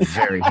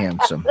 very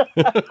handsome,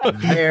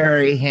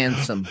 very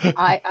handsome.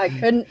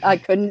 I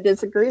couldn't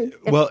disagree.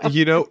 Well,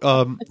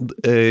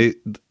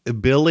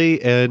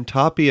 Billy and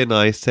Toppy and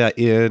I sat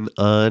in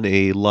on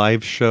a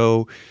live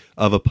show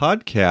of a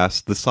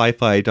podcast, the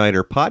Sci-Fi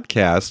Diner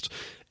podcast,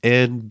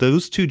 and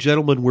those 2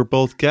 gentlemen were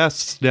both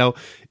guests. Now,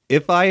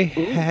 if I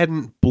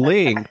hadn't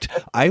blinked,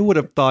 I would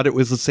have thought it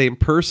was the same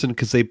person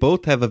because they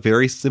both have a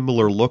very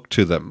similar look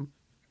to them.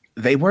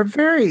 They were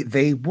very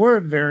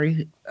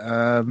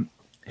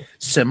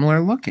similar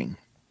looking.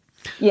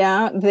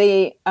 Yeah,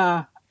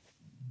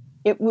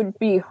 it would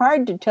be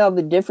hard to tell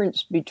the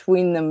difference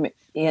between them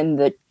in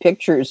the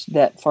pictures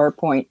that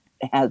Farpoint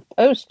has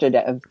posted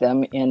of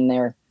them in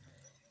their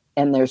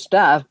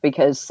stuff,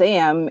 because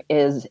Sam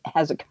has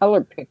a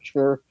color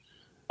picture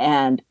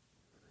and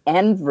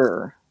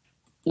Enver,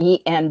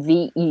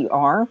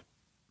 Enver,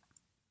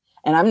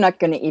 and I'm not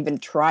going to even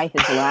try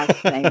his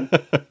last name.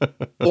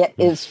 It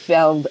is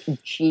spelled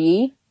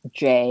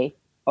Gjokaj.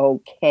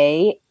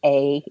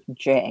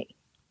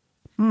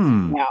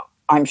 Now,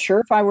 I'm sure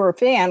if I were a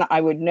fan,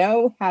 I would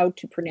know how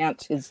to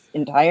pronounce his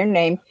entire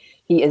name.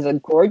 He is a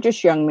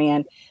gorgeous young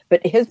man,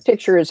 but his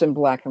picture is in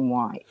black and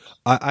white.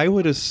 I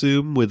would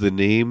assume with a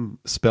name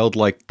spelled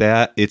like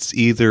that, it's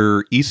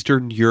either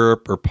Eastern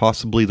Europe or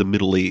possibly the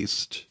Middle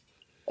East.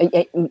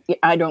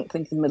 I don't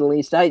think the Middle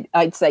East.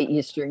 I'd say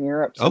Eastern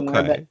Europe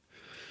somewhere, Okay.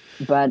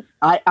 but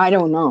I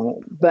don't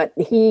know. But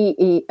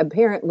he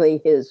apparently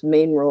his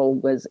main role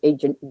was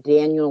Agent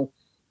Daniel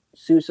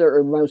Sousa,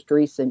 or most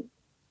recent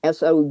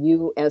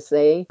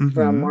Sousa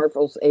from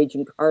Marvel's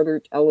Agent Carter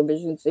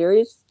television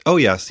series. Oh,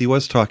 yes, he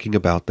was talking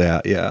about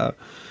that, yeah.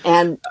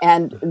 And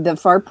the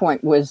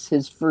Farpoint was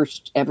his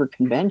first ever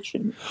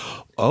convention.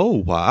 Oh,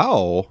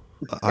 wow.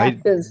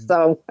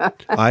 So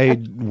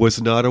I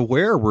was not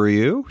aware, were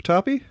you,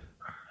 Toppy?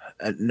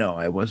 No,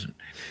 I wasn't.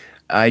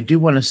 I do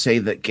want to say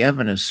that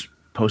Gavin has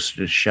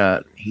posted a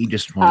shot. He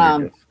just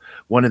wondered if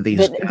one of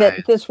these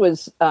guys... this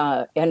was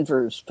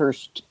Enver's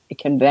first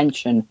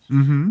convention.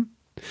 Mm-hmm.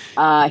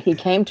 He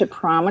came to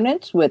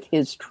prominence with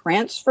his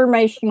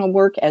transformational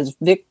work as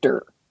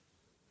Victor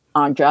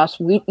on Joss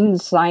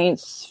Whedon's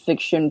science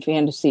fiction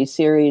fantasy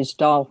series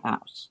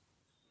Dollhouse.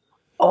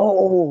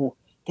 Oh,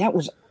 that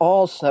was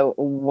also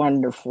a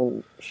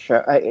wonderful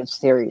show,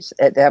 series.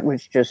 That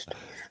was just...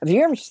 Have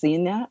you ever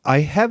seen that?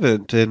 I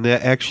haven't, and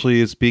that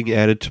actually is being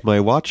added to my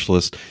watch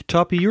list.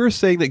 Toppy, you were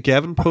saying that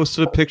Gavin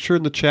posted a picture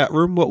in the chat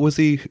room. What was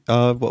he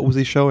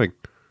showing?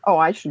 Oh,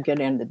 I should get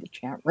into the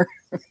chat room.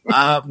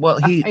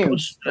 Well, he I am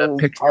posted so a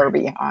picture far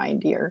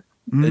behind here.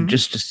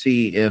 just to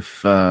see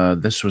if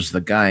this was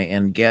the guy.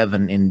 And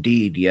Gavin,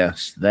 indeed,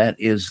 yes, that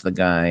is the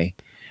guy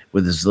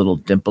with his little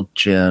dimpled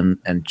chin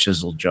and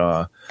chiseled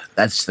jaw.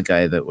 That's the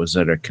guy that was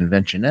at our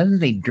convention.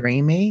 Isn't he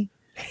dreamy?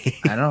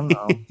 I don't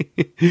know.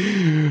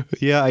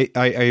 Yeah,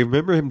 I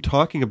remember him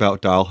talking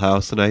about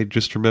Dollhouse, and I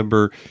just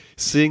remember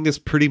seeing this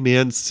pretty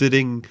man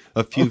sitting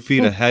a few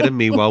feet ahead of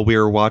me while we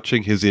were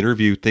watching his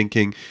interview,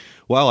 thinking,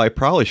 wow, I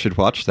probably should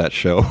watch that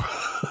show.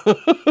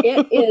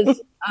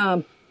 It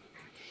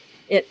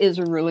is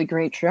a really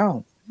great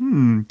show.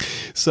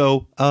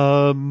 So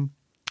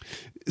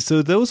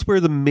those were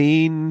the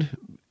main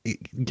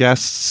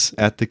guests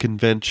at the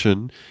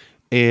convention,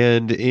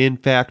 and in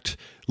fact,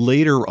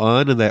 later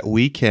on in that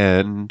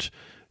weekend,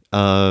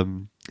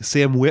 Sam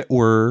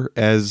Witwer,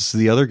 as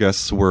the other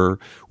guests were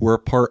a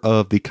part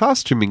of the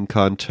costuming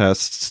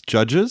contest's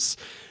judges.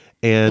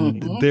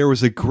 And there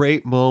was a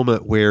great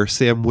moment where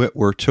Sam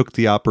Witwer took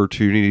the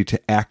opportunity to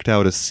act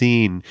out a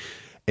scene.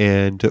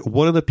 And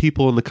one of the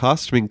people in the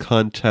costuming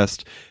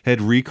contest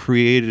had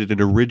recreated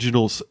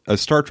a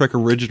Star Trek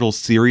original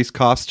series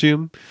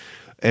costume.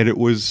 And it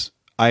was,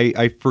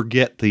 I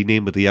forget the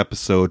name of the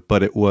episode,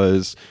 but it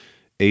was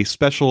a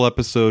special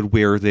episode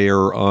where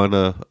they're on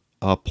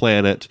a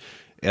planet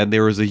and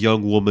there was a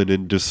young woman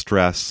in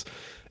distress.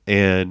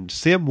 And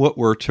Sam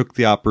Witwer took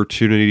the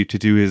opportunity to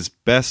do his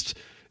best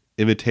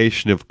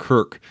imitation of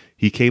Kirk.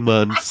 He came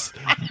on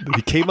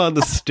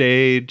the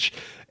stage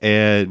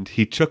and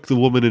he took the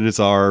woman in his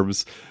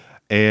arms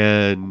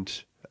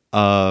and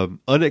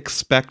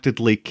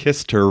unexpectedly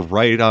kissed her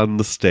right on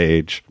the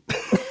stage.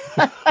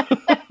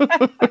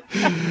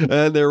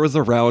 And there was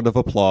a round of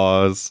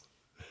applause.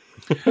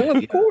 Well,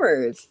 of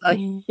course.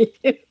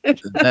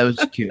 That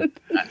was cute.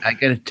 I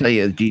got to tell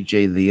you,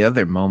 DJ, the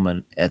other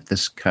moment at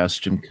this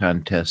costume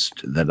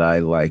contest that I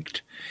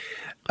liked,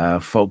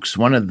 folks,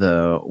 one of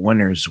the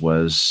winners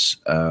was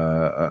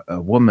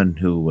a woman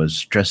who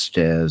was dressed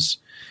as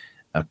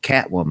a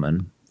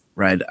Catwoman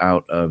right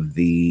out of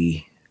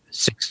the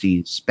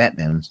 60s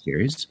Batman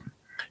series.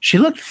 She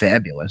looked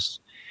fabulous,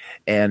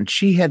 and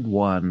she had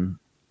won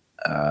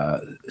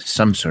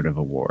some sort of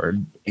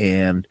award,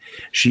 and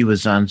she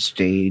was on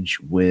stage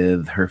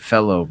with her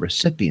fellow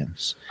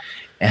recipients.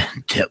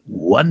 And at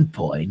one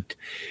point,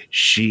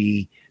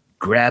 she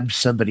grabbed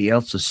somebody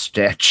else's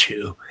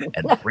statue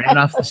and ran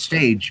off the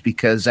stage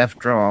because,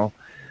 after all,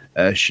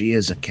 she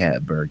is a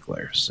cat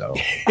burglar. So,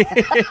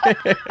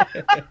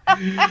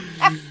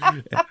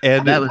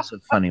 And that was a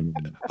funny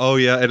moment. Oh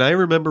yeah, and I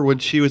remember when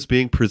she was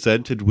being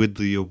presented with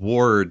the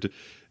award,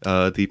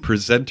 the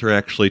presenter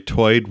actually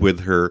toyed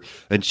with her,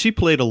 and she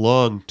played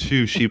along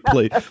too. She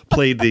played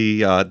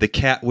the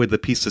cat with a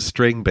piece of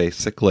string,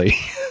 basically.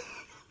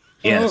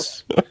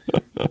 Yes,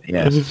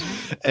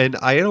 yes. And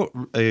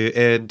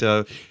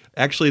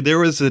actually, there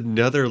was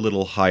another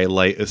little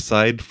highlight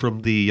aside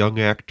from the young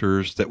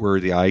actors that were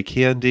the eye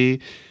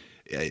candy.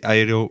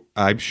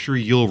 I'm sure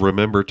you'll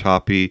remember,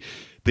 Toppy.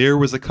 There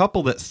was a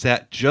couple that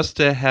sat just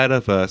ahead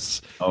of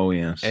us. Oh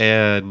yes.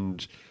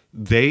 And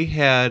they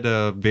had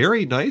a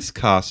very nice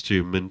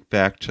costume. In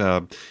fact,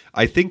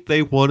 I think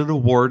they won an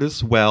award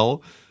as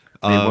well.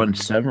 They won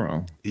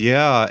several.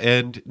 Yeah,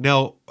 and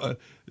now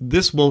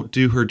this won't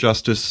do her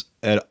justice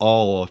at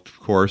all, of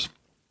course.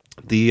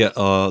 The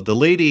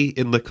lady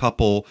in the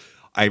couple,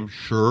 I'm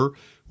sure,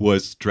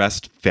 was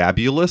dressed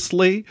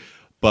fabulously,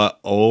 but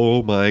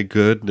oh my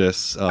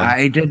goodness.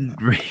 I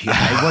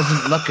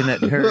wasn't looking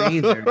at her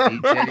either, DJ.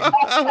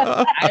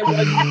 I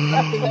wasn't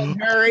looking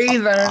at her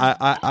either.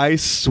 I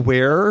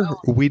swear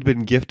we'd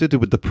been gifted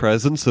with the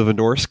presence of a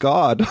Norse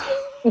god.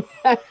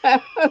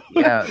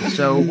 Yeah.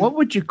 So, what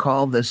would you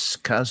call this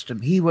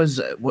costume? He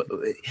was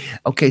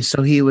okay.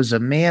 So he was a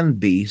man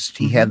beast.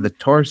 He had the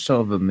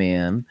torso of a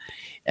man,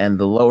 and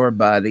the lower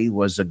body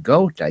was a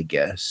goat, I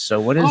guess.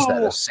 So, what is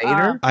that? A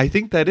satyr? I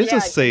think that is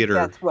a satyr.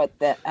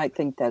 I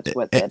think that's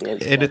what that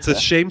is. And it's a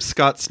shame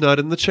Scott's not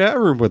in the chat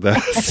room with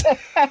us.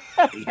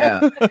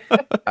 Yeah.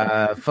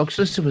 Folks,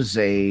 this was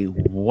a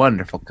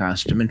wonderful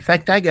costume. In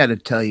fact, I got to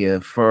tell you,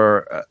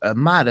 for a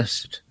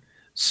modest,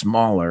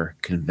 smaller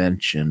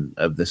convention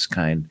of this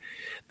kind,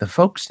 the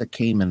folks that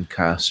came in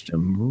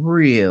costume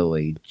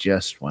really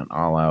just went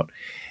all out.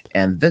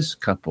 And this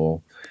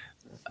couple,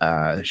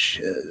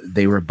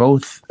 they were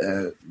both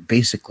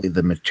basically,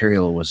 the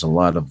material was a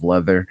lot of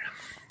leather,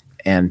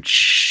 and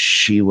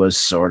she was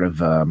sort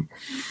of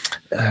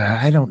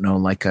I don't know,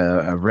 like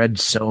a red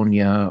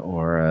Sonia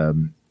or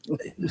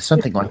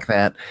something like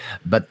that.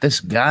 But this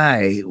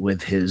guy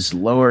with his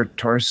lower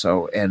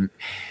torso, and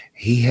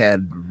he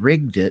had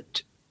rigged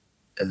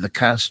the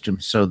costume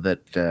so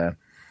that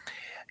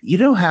you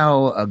know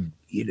how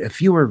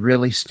if you were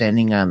really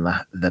standing on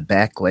the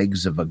back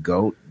legs of a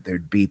goat,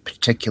 there'd be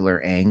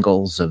particular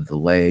angles of the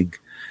leg.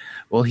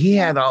 Well, he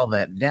had all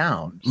that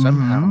down.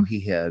 Somehow he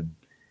had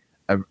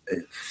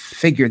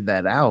figured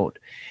that out.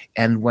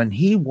 And when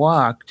he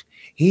walked,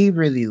 he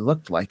really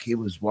looked like he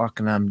was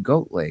walking on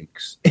goat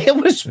legs. It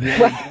was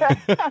really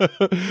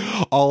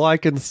All I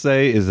can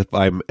say is if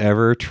I'm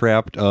ever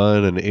trapped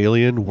on an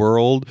alien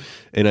world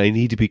and I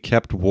need to be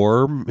kept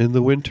warm in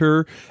the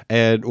winter,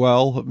 and,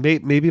 well,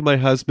 maybe my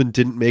husband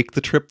didn't make the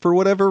trip for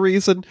whatever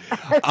reason,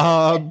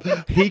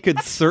 he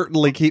could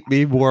certainly keep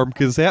me warm,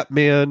 because that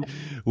man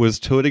was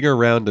toting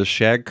around a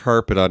shag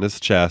carpet on his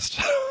chest.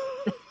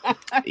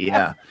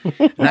 Yeah.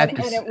 And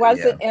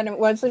it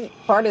wasn't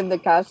part of the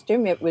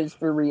costume. It was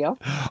for real.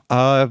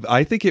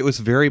 I think it was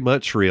very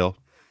much real.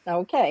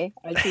 Okay.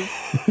 I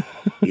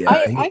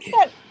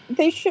thought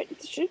they shouldn't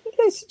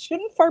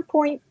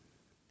Farpoint's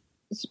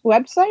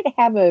website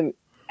have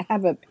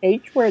a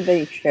page where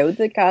they show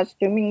the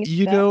costuming stuff?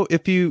 You know,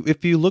 if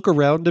you look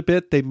around a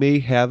bit, they may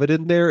have it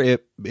in there.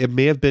 It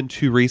may have been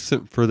too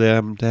recent for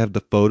them to have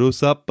the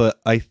photos up, but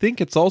I think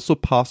it's also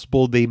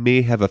possible they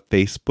may have a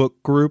Facebook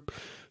group.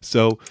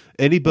 So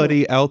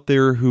anybody out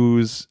there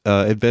who's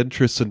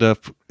adventurous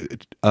enough,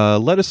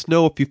 let us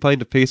know if you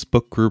find a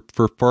Facebook group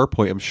for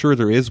Farpoint. I'm sure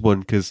there is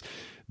one, because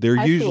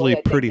they're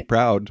usually pretty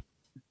proud.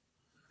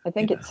 I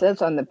think it says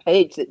on the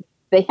page that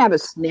they have a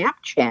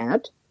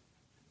Snapchat.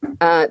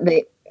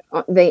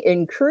 They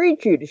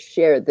encourage you to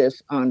share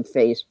this on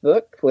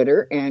Facebook,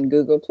 Twitter, and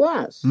Google+.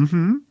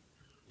 Mm-hmm.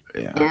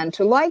 Yeah. And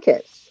to like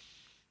it.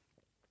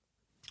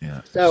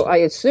 Yeah. So I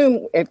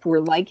assume if we're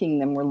liking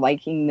them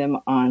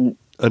on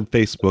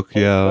Facebook,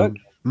 yeah.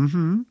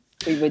 Mm-hmm.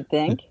 We would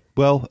think.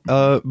 Well,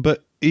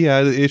 but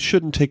yeah, it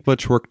shouldn't take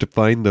much work to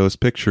find those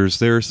pictures.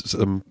 There's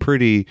some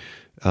pretty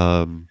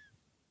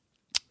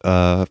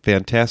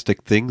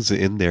fantastic things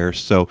in there.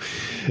 So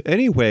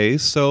anyway,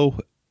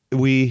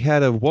 we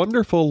had a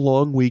wonderful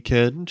long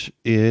weekend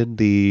in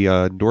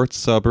the north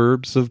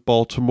suburbs of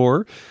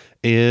Baltimore.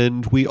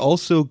 And we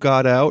also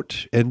got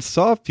out and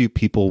saw a few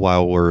people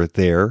while we were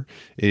there.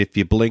 And if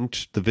you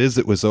blinked, the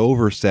visit was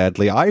over,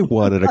 sadly. I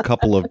wanted a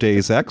couple of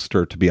days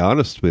extra, to be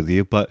honest with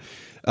you. But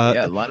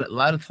yeah, a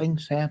lot of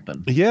things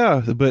happened.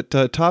 Yeah, but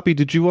Toppy,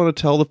 did you want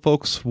to tell the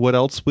folks what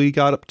else we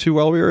got up to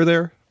while we were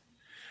there?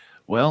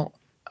 Well,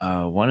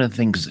 one of the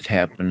things that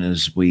happened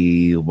is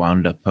we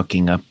wound up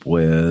hooking up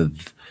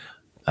with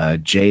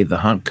Jay the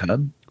Hunt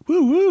Cub.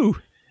 Woo-woo!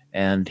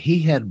 And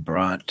he had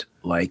brought,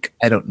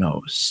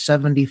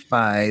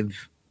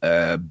 75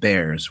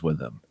 bears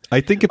with him. I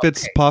think if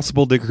it's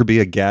possible there could be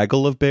a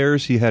gaggle of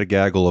bears, he had a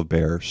gaggle of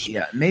bears.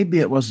 Yeah, maybe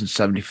it wasn't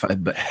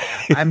 75, but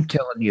I'm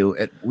telling you,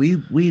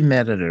 we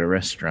met at a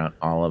restaurant,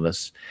 all of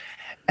us,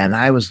 and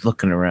I was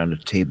looking around a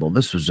table.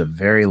 This was a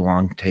very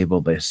long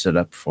table they set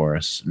up for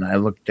us, and I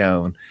looked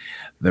down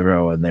the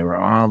row, and there were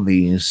all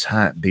these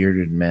hot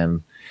bearded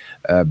men,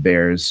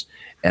 bears,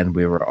 and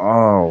we were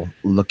all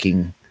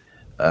looking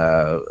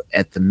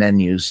at the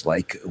menus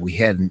like we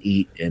hadn't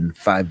eaten in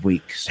 5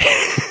 weeks.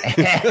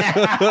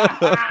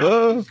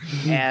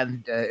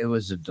 And it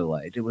was a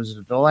delight. It was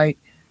a delight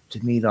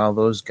to meet all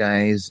those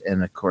guys.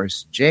 And of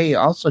course, Jay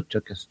also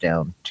took us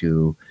down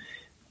to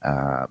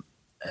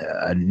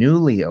a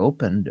newly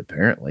opened,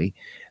 apparently,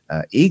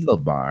 Eagle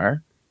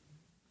Bar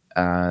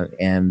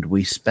And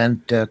we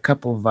spent a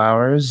couple of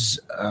hours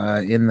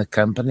in the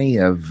company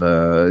of,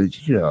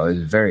 it was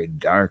very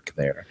dark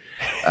there,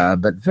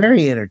 but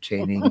very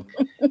entertaining.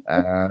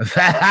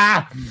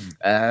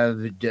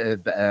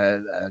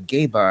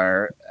 Gay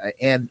bar.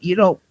 And,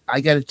 I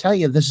got to tell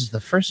you, this is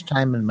the first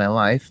time in my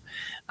life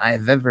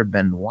I've ever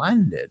been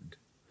wanded.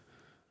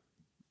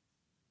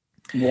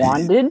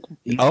 Wanded?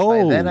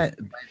 Oh, by that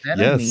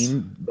yes. I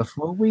mean,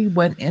 before we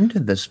went into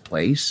this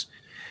place,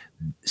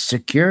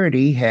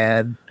 security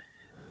had,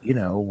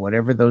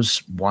 whatever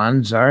those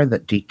wands are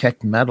that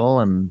detect metal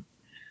and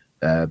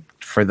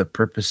for the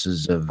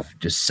purposes of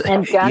just,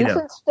 And guns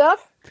and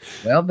stuff?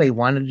 well, they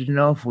wanted to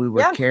know if we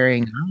were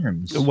carrying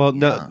arms. Well,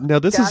 now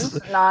this Guns,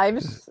 is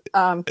knives.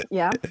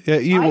 Yeah.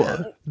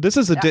 this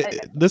is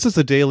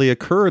a daily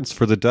occurrence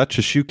for the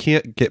Duchess. You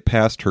can't get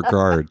past her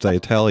guards, I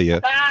tell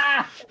you.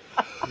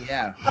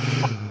 Yeah.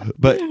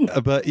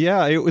 But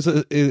yeah, it was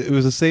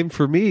the same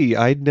for me.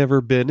 I'd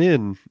never been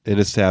in an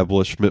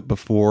establishment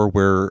before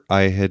where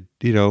I had,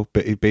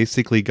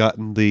 basically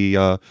gotten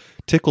the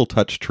tickle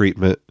touch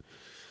treatment.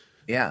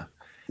 Yeah.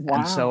 Wow.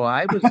 And so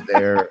I was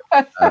there,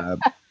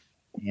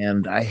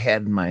 and I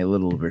had my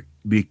little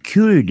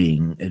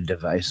recording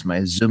device,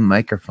 my Zoom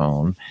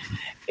microphone,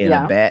 in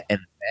a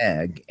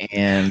bag,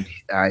 and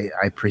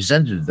I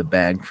presented the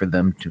bag for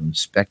them to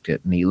inspect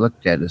it, and he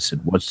looked at it and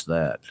said, "What's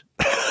that?"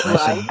 And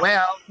I said,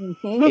 "Well,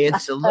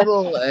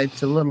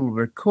 it's a little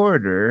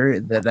recorder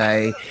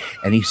that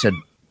and he said,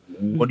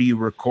 "What do you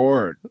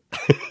record?"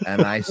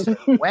 And I said,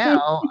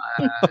 well,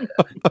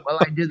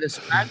 I do this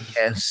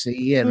podcast,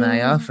 see, and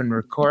I often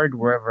record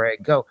wherever I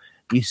go.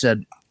 He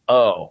said,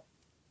 "Oh,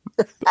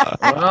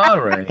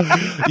 all right."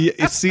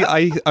 Yeah, see,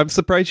 I'm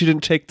surprised you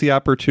didn't take the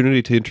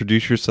opportunity to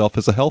introduce yourself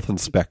as a health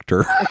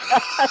inspector.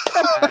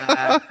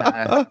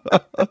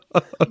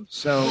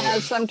 So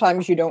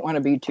sometimes you don't want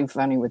to be too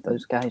funny with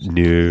those guys.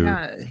 No.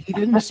 yeah, he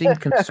didn't seem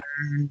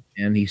concerned,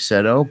 and he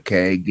said,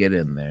 "Okay, get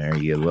in there,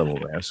 you little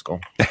rascal."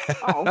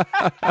 Oh.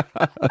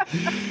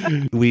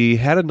 We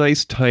had a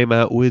nice time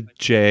out with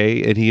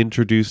Jay, and he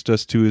introduced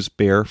us to his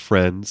bear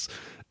friends.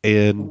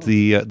 And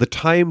the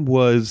time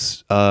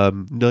was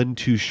none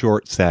too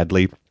short,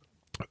 sadly.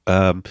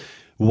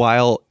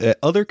 While at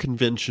other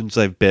conventions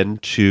I've been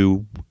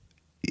to,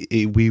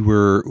 we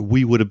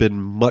would have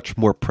been much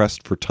more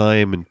pressed for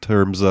time in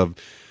terms of,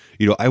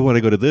 I want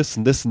to go to this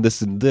and this and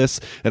this and this,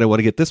 and I want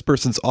to get this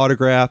person's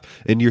autograph,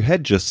 and your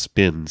head just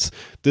spins.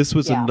 This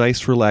was a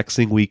nice,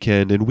 relaxing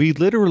weekend, and we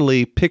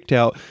literally picked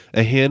out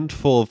a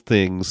handful of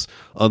things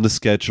on the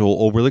schedule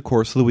over the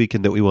course of the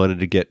weekend that we wanted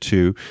to get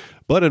to.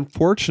 But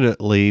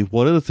unfortunately,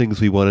 one of the things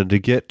we wanted to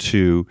get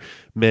to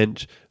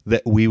meant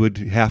that we would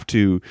have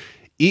to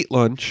eat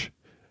lunch,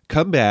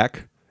 come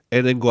back,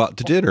 and then go out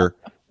to dinner.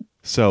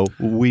 So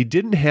we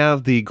didn't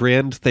have the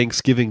grand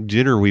Thanksgiving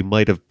dinner we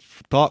might have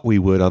thought we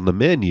would on the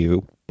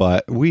menu,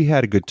 but we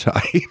had a good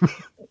time.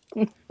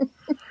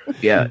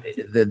 Yeah,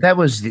 that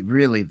was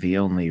really the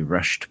only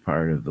rushed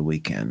part of the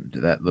weekend.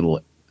 That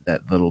little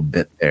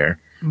bit there,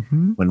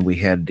 when we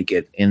had to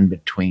get in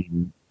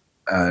between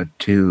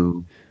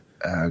two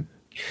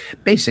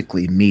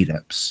basically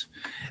meetups,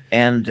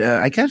 and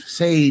I got to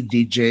say,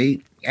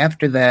 DJ,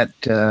 after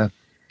that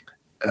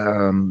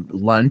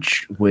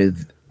lunch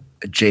with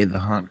Jay the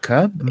Haunt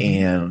Cub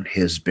and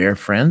his bear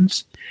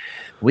friends,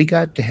 we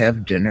got to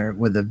have dinner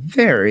with a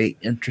very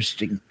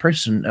interesting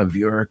person of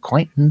your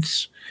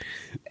acquaintance.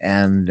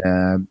 And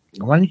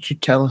why don't you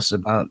tell us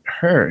about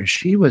her?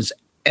 She was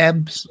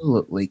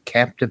absolutely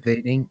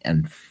captivating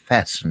and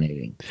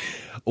fascinating.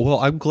 Well,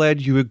 I'm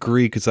glad you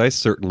agree, because I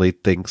certainly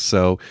think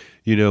so.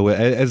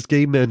 As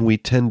gay men, we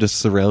tend to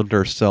surround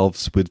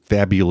ourselves with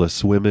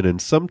fabulous women, and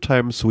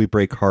sometimes we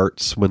break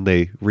hearts when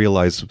they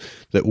realize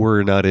that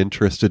we're not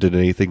interested in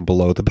anything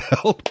below the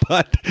belt.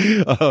 But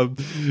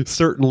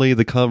certainly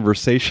the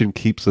conversation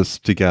keeps us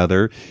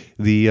together.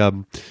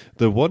 The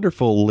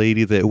wonderful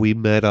lady that we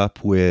met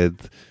up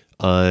with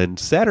on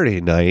Saturday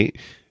night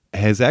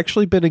has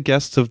actually been a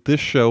guest of this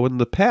show in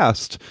the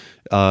past.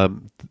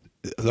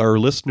 Our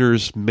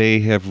listeners may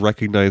have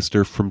recognized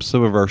her from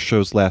some of our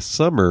shows last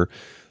summer,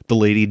 the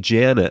lady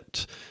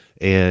Janet.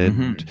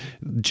 And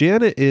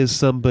Janet is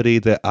somebody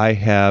that I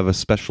have a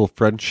special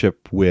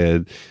friendship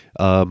with,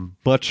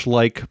 much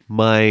like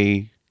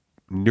my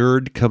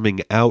nerd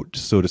coming out,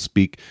 so to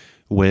speak,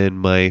 when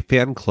my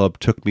fan club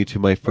took me to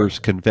my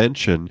first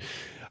convention.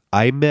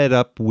 I met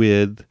up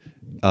with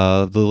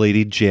the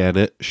lady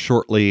Janet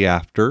shortly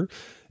after,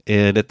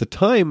 and at the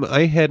time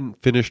I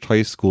hadn't finished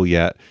high school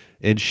yet,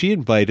 and she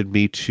invited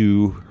me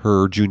to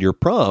her junior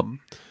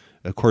prom.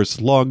 Of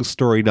course, long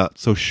story not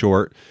so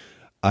short,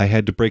 I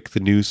had to break the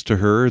news to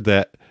her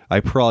that I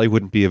probably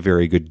wouldn't be a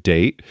very good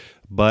date,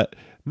 but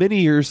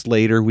many years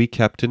later we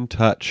kept in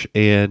touch,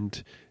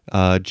 and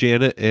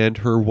Janet and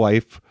her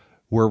wife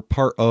were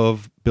part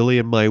of Billy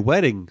and my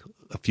wedding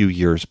a few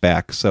years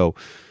back, so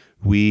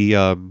we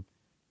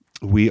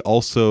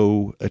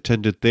also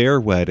attended their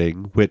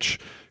wedding, which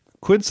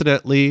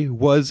coincidentally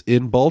was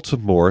in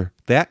Baltimore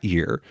that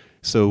year.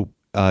 So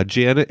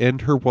Janet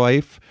and her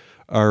wife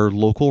our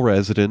local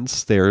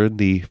residents there in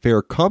the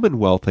fair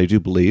Commonwealth, I do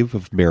believe,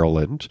 of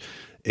Maryland.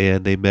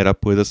 And they met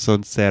up with us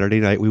on Saturday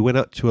night. We went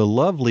out to a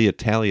lovely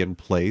Italian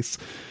place.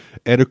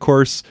 And of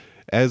course,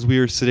 as we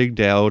were sitting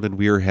down and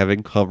we were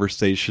having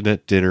conversation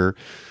at dinner,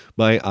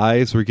 my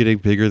eyes were getting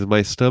bigger than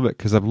my stomach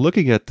because I'm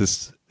looking at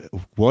this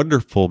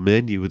wonderful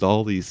menu with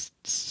all these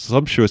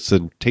sumptuous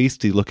and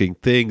tasty looking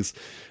things.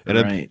 And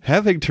I'm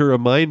having to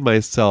remind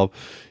myself,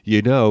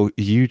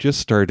 you just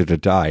started a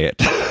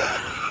diet.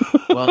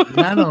 Well,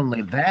 not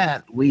only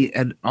that, we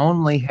had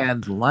only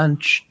had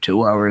lunch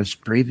 2 hours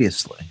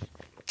previously.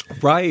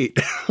 Right.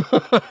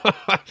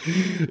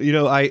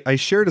 I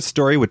shared a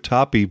story with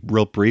Toppy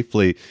real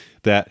briefly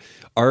that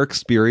our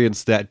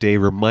experience that day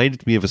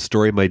reminded me of a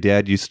story my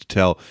dad used to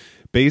tell.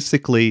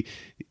 Basically,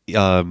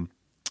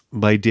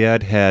 my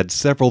dad had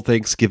several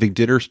Thanksgiving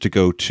dinners to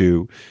go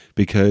to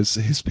because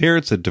his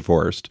parents had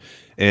divorced.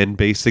 And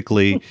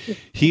basically,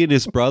 he and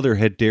his brother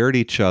had dared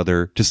each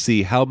other to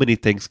see how many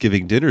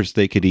Thanksgiving dinners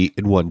they could eat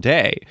in one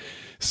day.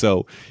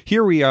 So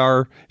here we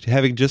are,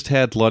 having just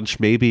had lunch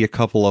maybe a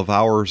couple of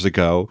hours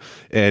ago,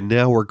 and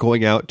now we're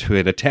going out to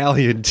an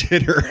Italian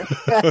dinner.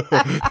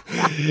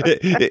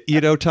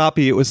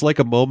 Toppy, it was like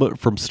a moment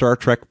from Star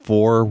Trek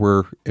 4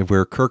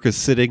 where Kirk is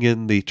sitting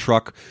in the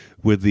truck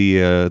with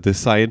the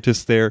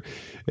scientist there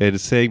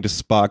and saying to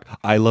Spock,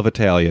 "I love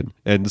Italian,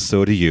 and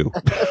so do you."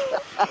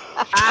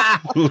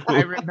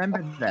 I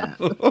remember that.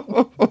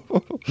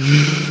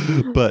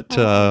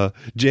 But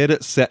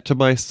Janet sat to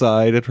my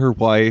side and her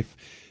wife,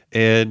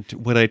 and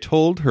when I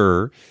told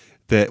her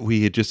that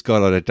we had just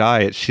gone on a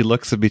diet, she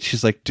looks at me,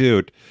 she's like,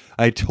 "Dude,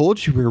 I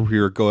told you where we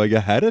were going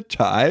ahead of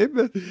time."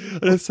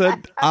 And I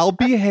said, "I'll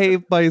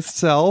behave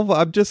myself.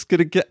 I'm just going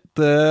to get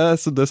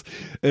this and this."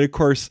 And of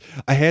course,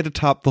 I had to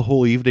top the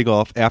whole evening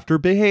off after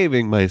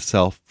behaving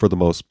myself for the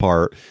most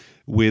part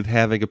with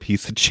having a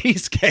piece of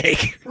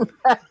cheesecake.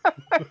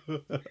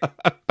 Well,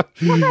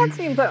 that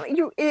seems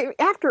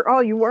after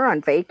all, you were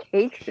on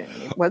vacation.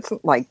 It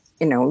wasn't like,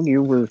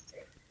 you were.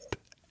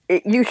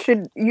 You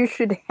should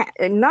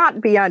not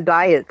be on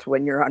diets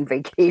when you're on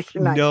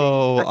vacation.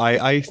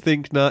 I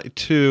think not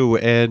too.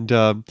 And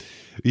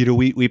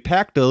we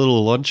packed a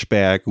little lunch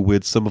bag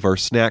with some of our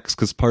snacks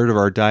because part of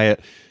our diet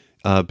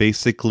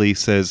basically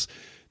says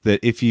that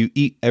if you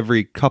eat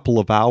every couple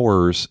of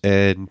hours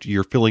and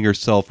you're filling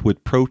yourself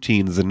with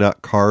proteins and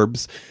not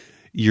carbs,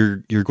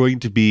 you're going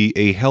to be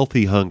a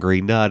healthy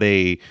hungry, not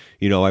a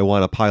I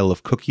want a pile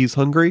of cookies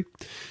hungry.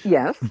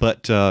 Yes.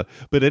 But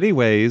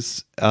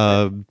anyways,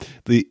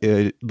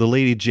 the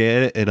lady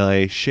Janet and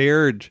I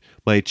shared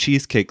my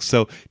cheesecake,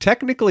 so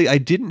technically I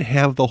didn't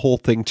have the whole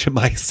thing to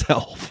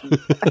myself.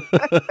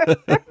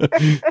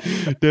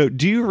 Now,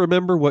 do you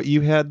remember what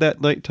you had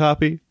that night,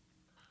 Toppy?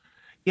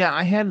 Yeah,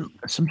 I had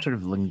some sort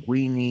of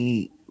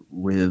linguine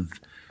with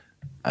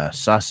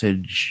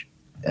sausage,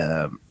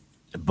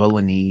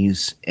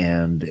 bolognese,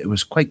 and it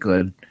was quite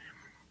good.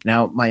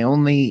 Now, my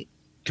only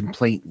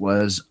complaint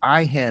was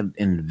I had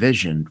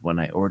envisioned when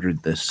I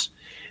ordered this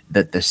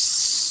that the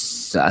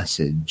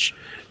sausage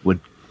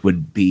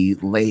would be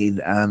laid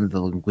on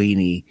the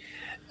linguine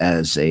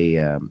as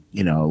a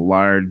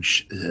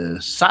large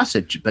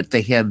sausage, but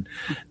they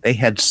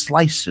had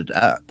sliced it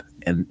up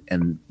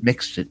and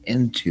mixed it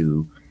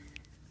into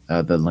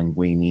the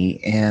linguine,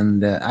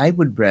 and I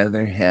would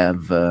rather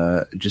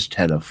have just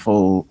had a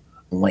full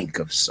link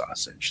of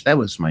sausage. That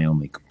was my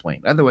only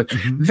complaint. Otherwise,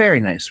 very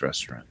nice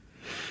restaurant.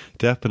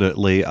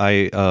 Definitely.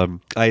 I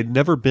had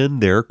never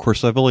been there. Of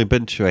course, I've only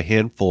been to a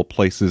handful of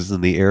places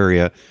in the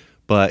area,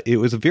 but it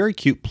was a very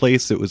cute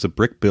place. It was a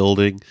brick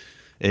building,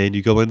 and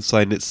you go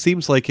inside, and it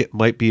seems like it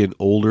might be an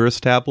older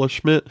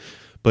establishment,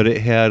 but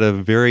it had a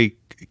very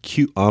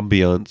cute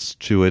ambiance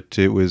to it.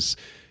 It was,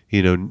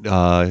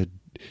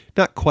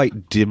 not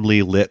quite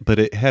dimly lit, but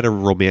it had a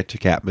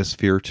romantic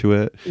atmosphere to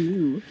it.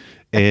 Ooh.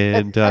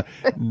 And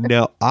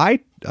now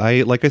I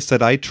like I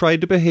said, I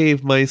tried to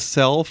behave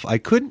myself. I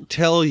couldn't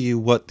tell you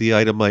what the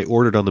item I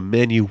ordered on the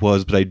menu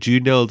was, but I do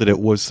know that it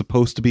was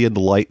supposed to be in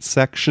the light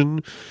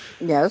section.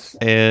 Yes.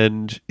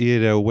 And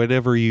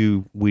whenever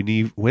you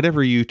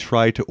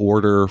try to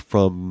order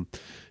from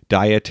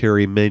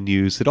dietary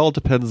menus, it all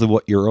depends on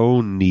what your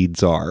own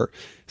needs are.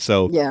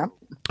 So yeah,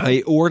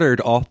 I ordered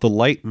off the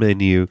light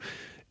menu.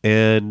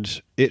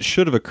 And it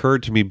should have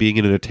occurred to me, being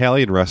in an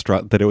Italian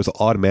restaurant, that it was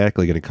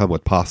automatically going to come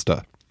with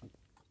pasta.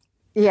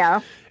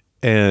 Yeah.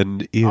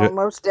 And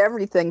almost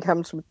everything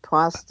comes with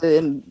pasta,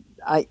 and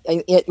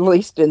at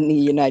least in the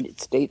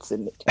United States.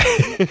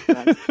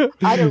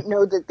 I don't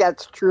know that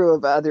that's true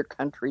of other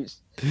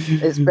countries,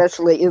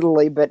 especially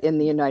Italy, but in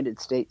the United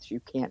States, you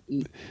can't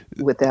eat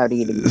without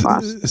eating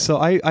pasta. So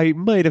I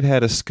might have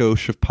had a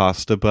skosh of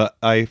pasta, but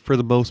I, for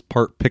the most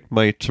part, picked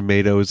my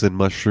tomatoes and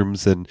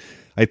mushrooms and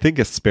I think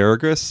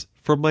asparagus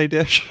from my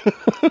dish.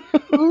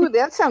 Ooh,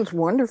 that sounds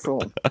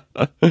wonderful.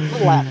 A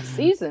little out of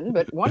season,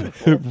 but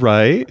wonderful.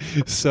 Right.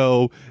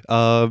 So,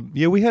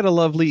 we had a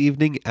lovely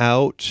evening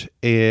out,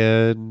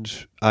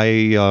 and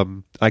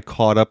I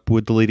caught up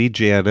with the lady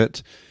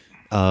Janet.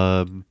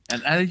 Um,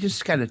 And I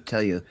just got to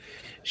tell you,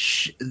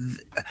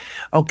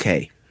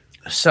 okay,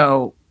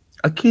 so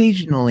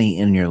occasionally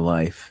in your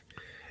life,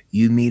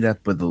 you meet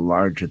up with a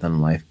larger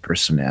than life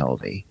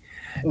personality.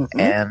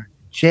 And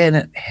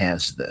Janet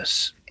has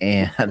this.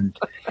 And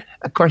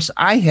of course,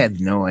 I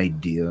had no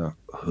idea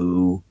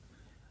who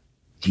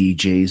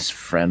DJ's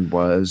friend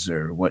was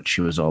or what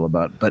she was all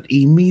about. But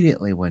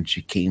immediately when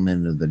she came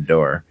into the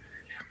door,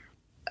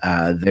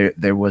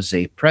 there was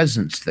a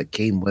presence that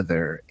came with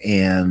her,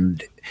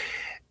 and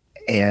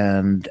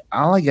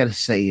all I got to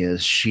say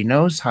is she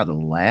knows how to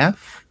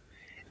laugh,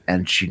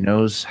 and she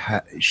knows.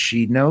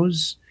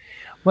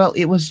 Well,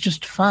 it was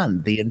just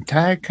fun. The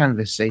entire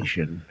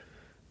conversation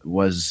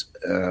was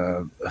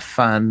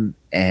fun,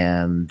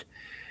 and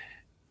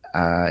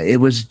it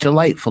was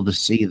delightful to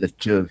see the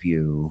two of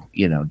you,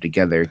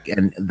 together,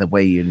 and the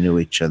way you knew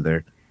each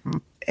other.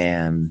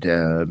 And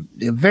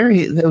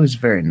it was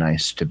very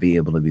nice to be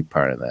able to be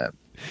part of that.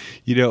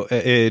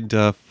 And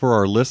for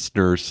our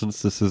listeners,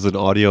 since this is an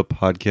audio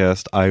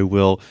podcast, I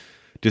will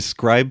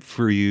describe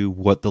for you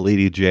what the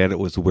Lady Janet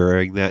was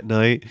wearing that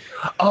night.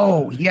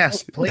 Oh,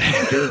 yes, please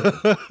do.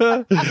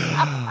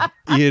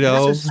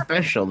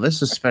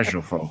 This is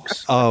special,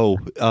 folks. Well,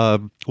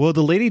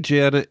 the Lady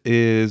Janet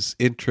is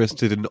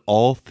interested in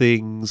all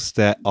things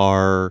that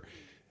are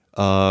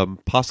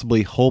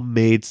possibly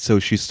homemade, so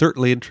she's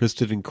certainly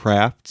interested in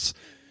crafts,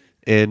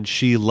 and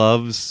she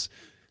loves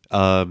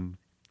the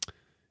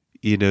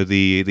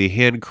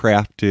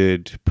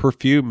handcrafted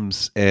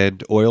perfumes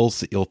and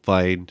oils that you'll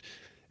find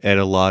at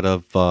a lot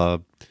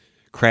of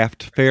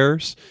craft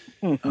fairs.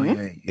 Oh,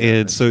 yeah,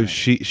 And so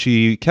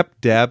she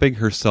kept dabbing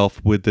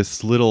herself with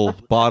this little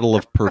bottle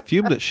of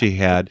perfume that she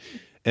had,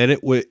 and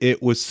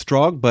it was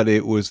strong, but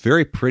it was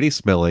very pretty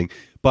smelling.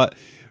 But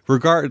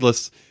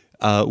regardless,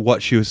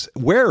 what she was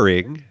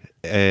wearing,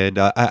 and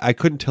I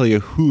couldn't tell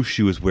you who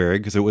she was wearing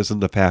because it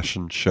wasn't a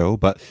fashion show,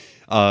 but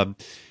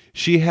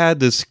she had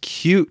this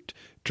cute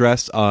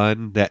dress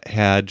on that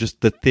had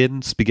just the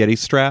thin spaghetti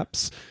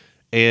straps,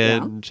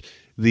 and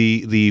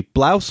the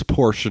blouse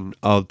portion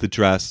of the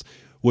dress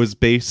was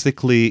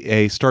basically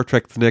a Star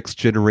Trek The Next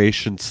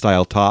Generation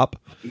style top.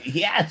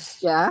 Yes.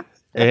 Yeah.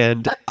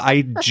 And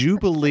I do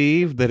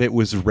believe that it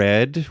was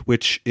red,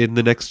 which in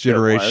The Next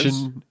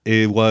Generation,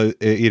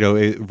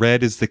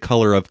 red is the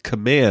color of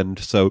command.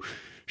 So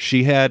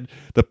she had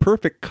the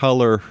perfect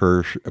color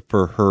for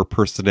her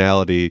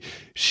personality.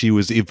 She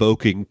was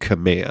evoking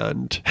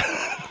command.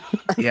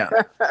 Yeah.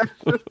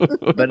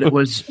 But it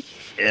was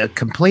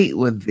complete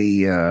with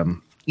the,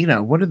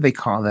 what do they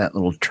call that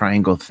little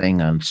triangle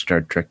thing on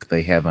Star Trek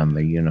they have on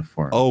the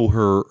uniform? Oh,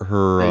 her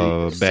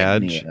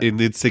badge insignia. in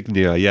the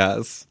insignia,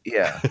 yes.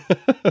 Yeah.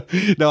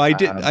 No, I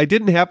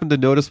didn't happen to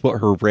notice what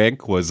her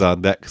rank was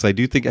on that because I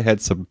do think it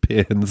had some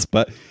pins,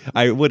 but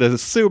I would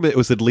assume it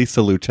was at least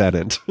a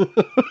lieutenant.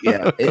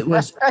 Yeah, it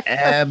was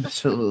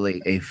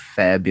absolutely a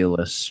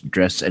fabulous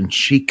dress, and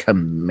she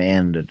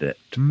commanded it.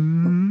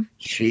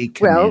 She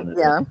commanded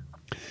it.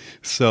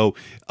 So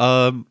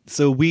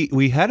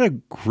we had a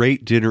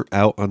great dinner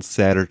out on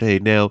Saturday.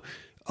 Now,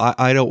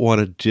 I don't want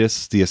to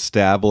diss the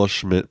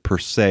establishment per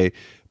se,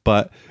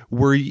 but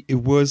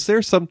was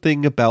there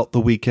something about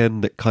the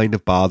weekend that kind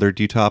of bothered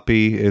you,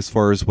 Toppy, as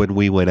far as when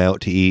we went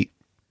out to eat?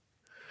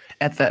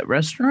 At that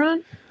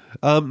restaurant?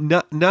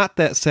 Not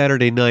that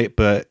Saturday night,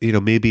 but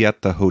maybe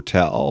at the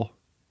hotel.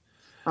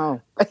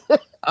 Oh.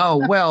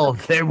 Oh, well,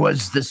 there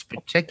was this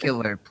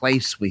particular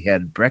place we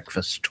had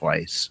breakfast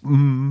twice.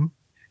 Mm-hmm.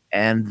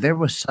 And there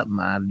was something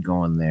odd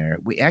going there.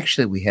 We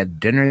had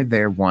dinner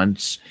there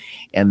once,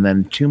 and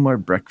then 2 more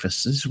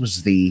breakfasts. This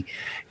was the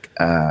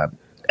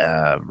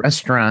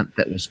restaurant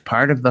that was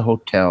part of the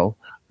hotel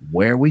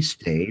where we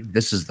stayed.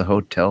 This is the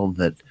hotel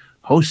that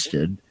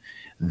hosted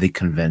the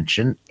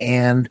convention.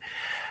 And,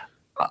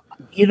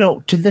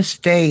 to this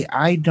day,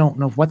 I don't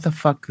know what the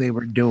fuck they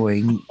were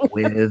doing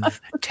with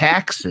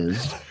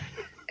taxes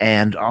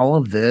and all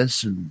of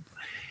this.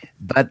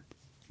 But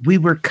we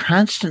were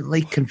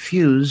constantly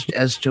confused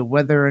as to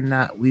whether or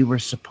not we were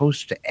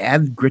supposed to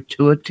add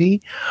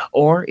gratuity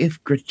or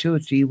if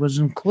gratuity was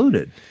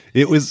included.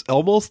 It was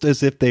almost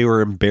as if they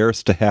were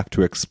embarrassed to have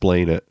to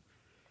explain it.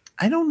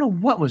 I don't know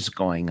what was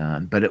going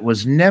on, but it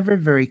was never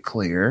very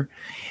clear.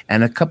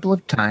 And a couple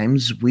of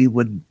times we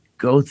would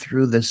go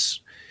through this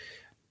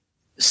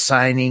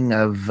signing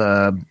of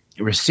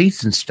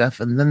receipts and stuff,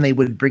 and then they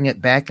would bring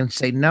it back and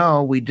say,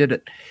 no, we did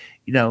it.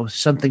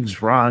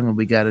 Something's wrong and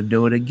we got to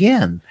do it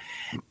again.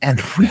 And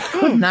we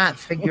could not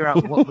figure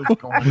out what was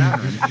going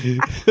on.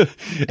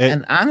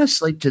 And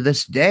honestly, to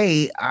this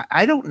day,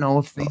 I don't know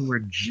if they were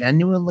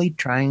genuinely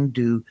trying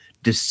to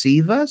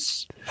deceive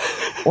us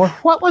or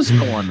what was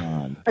going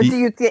on. Do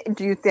you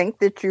think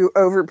that you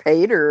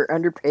overpaid or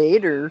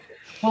underpaid or?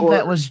 Well,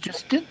 that was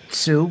just it,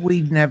 Sue.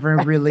 We never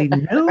really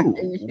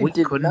knew. We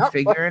couldn't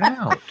figure it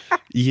out.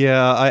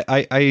 Yeah,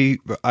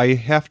 I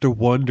have to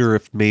wonder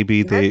if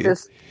maybe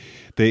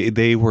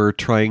they were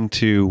trying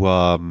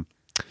to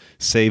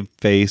save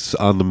face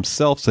on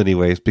themselves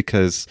anyways,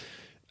 because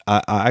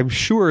I'm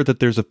sure that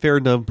there's a fair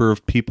number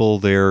of people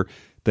there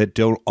that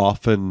don't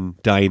often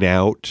dine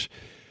out,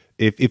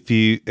 if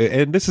you,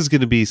 and this is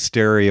going to be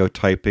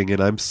stereotyping, and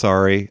I'm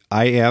sorry,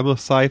 I am a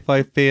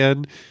sci-fi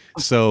fan,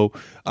 so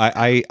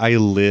I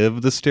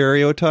live the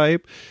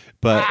stereotype.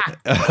 But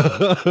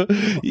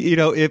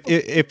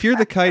if you're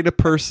the kind of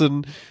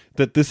person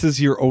that this is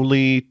your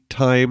only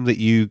time that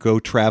you go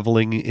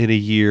traveling in a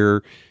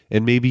year,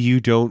 and maybe you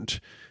don't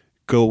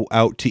go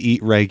out to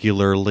eat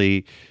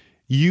regularly,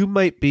 you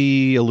might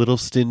be a little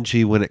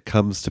stingy when it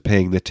comes to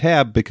paying the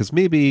tab, because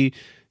maybe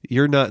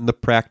you're not in the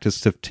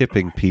practice of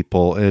tipping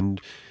people. And,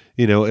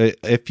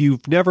 if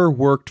you've never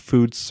worked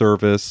food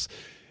service,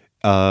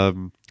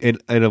 and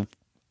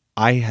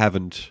I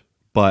haven't,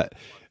 but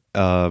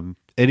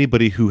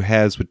anybody who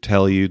has would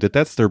tell you that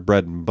that's their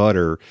bread and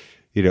butter.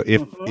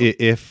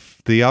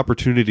 If the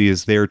opportunity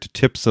is there to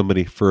tip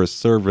somebody for a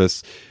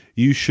service,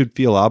 you should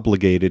feel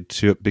obligated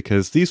to it,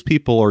 because these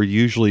people are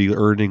usually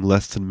earning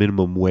less than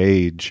minimum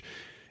wage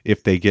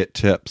if they get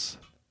tips.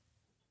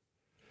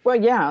 Well,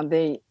 yeah,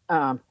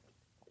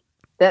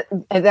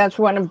 that's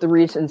one of the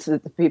reasons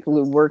that the people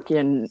who work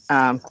in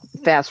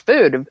fast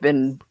food have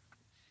been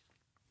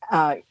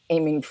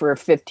aiming for a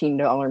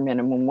 $15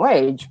 minimum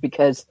wage,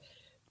 because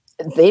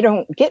they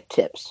don't get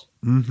tips.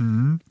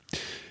 Mm-hmm.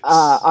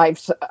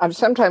 I've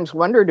sometimes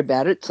wondered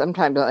about it.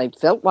 Sometimes I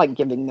felt like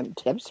giving them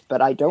tips,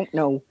 but I don't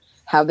know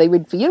how they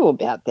would feel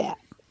about that.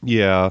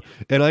 Yeah,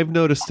 and I've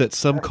noticed that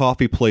some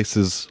coffee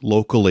places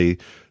locally,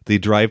 the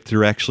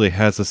drive-thru actually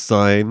has a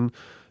sign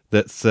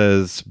that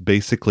says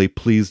basically,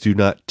 please do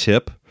not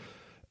tip.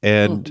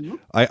 And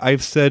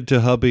I've said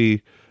to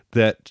hubby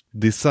that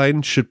the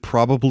sign should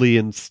probably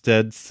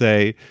instead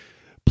say,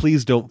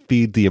 please don't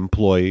feed the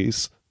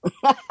employees.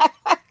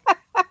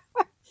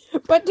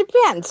 But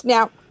depends.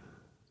 Now,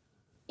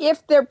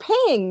 if they're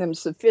paying them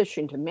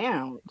sufficient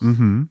amounts,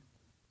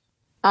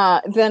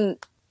 then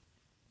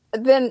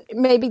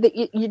maybe that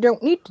you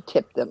don't need to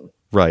tip them.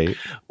 Right.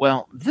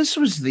 Well, this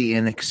was the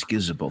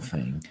inexcusable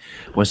thing,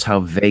 was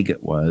how vague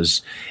it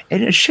was.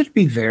 And it should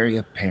be very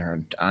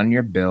apparent on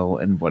your bill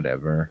and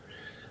whatever.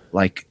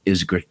 Like,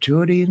 is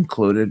gratuity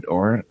included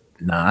or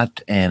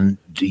not? And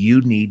do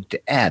you need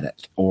to add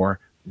it or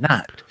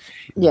not?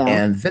 Yeah.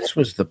 And this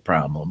was the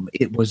problem.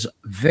 It was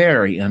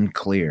very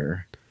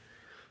unclear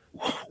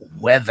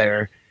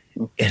whether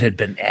it had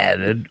been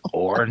added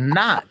or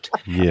not.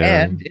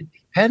 Yeah. And it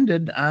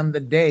depended on the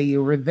day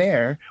you were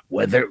there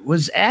whether it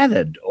was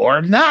added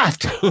or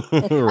not.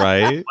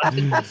 Right. It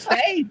wasn't the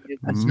same. It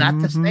was not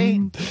the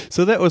same.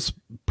 So that was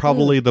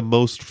probably the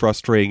most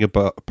frustrating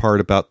part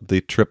about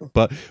the trip.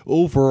 But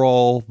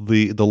overall,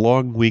 the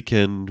long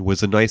weekend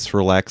was a nice,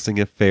 relaxing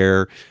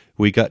affair.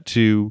 We got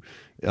to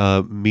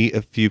meet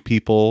a few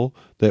people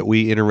that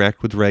we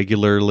interact with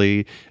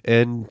regularly.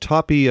 And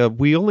Toppy,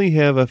 we only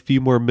have a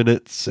few more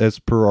minutes as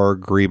per our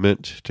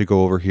agreement to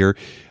go over here.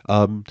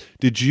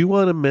 Did you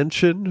want to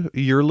mention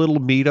your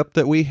little meetup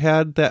that we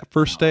had that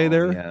first day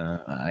there? Yeah,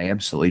 I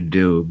absolutely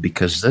do,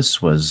 because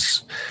this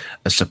was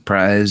a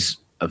surprise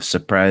of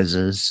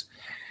surprises.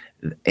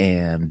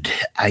 And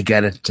I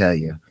got to tell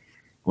you,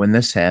 when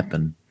this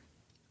happened,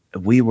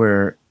 we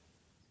were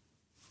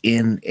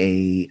in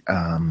a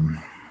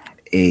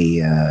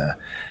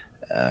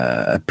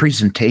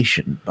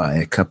presentation by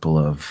a couple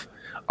of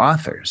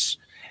authors,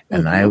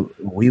 and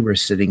we were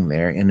sitting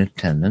there in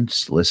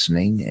attendance,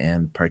 listening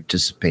and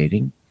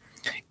participating.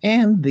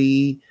 And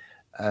the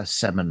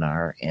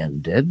seminar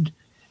ended,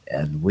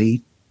 and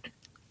we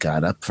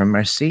got up from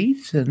our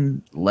seats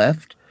and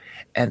left.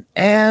 And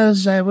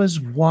as I was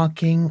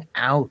walking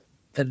out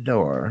the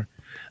door,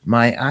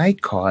 my eye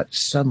caught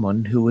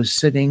someone who was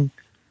sitting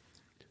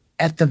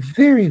at the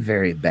very,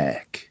 very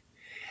back.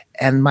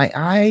 And my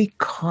eye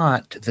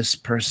caught this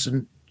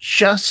person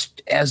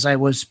just as I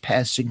was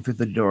passing through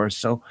the door.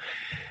 So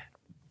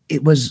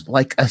it was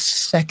like a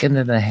second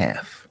and a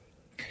half.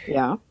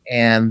 Yeah.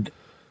 And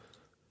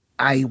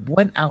I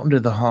went out into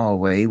the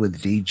hallway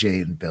with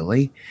DJ and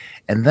Billy.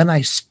 And then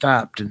I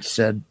stopped and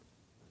said,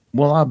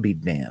 well, I'll be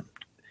damned.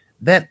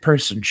 That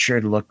person sure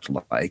looked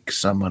like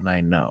someone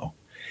I know.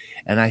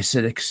 And I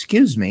said,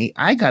 excuse me,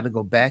 I got to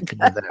go back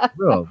into that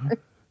room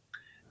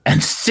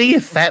and see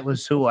if that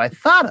was who I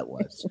thought it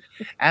was.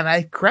 And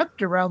I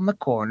crept around the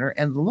corner,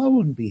 and lo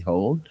and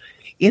behold,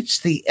 it's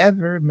the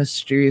ever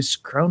mysterious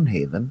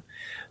Cronehaven,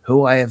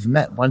 who I have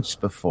met once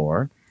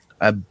before,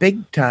 a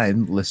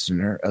big-time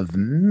listener of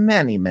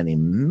many, many,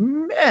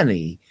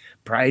 many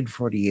Pride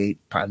 48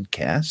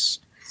 podcasts.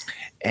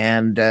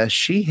 And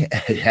she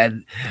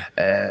had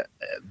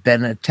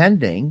been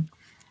attending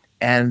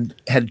and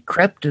had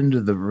crept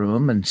into the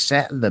room and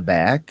sat in the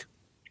back.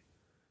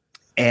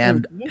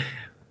 And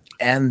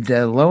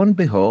lo and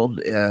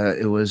behold,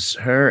 it was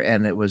her,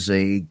 and it was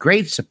a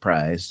great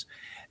surprise.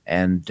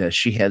 And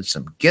she had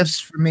some gifts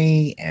for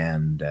me,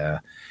 and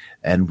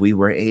we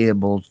were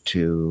able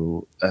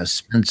to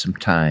spend some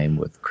time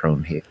with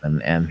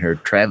Cronehaven and her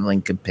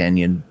traveling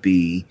companion,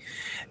 B.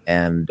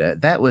 And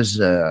that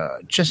was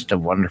just a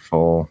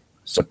wonderful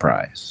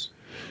surprise.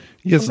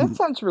 Yes. Well, that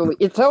sounds really.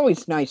 It's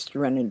always nice to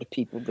run into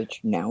people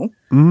that you know.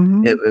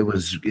 Mhm.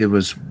 It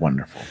was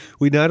wonderful.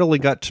 We not only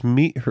got to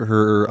meet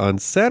her on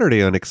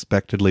Saturday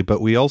unexpectedly,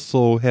 but we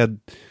also had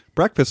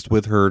breakfast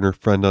with her and her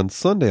friend on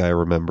Sunday, I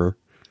remember.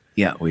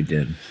 Yeah, we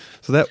did.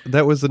 So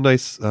that was a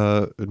nice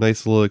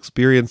little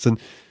experience. And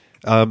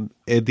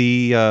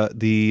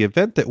the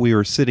event that we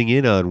were sitting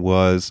in on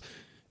was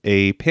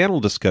a panel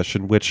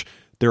discussion, which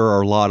there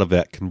are a lot of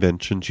at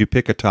conventions. You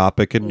pick a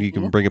topic and you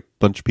can bring a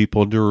bunch of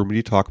people into a room and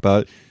you talk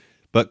about it.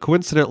 But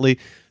coincidentally,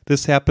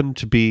 this happened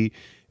to be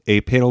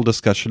a panel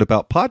discussion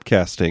about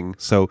podcasting.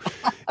 So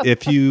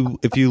if you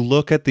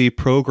look at the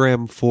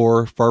program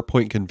for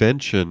Farpoint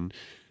Convention,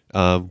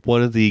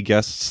 one of the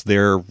guests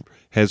there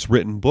has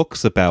written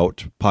books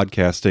about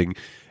podcasting,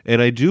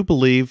 and I do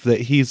believe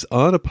that he's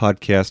on a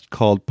podcast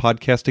called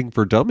Podcasting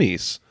for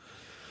Dummies.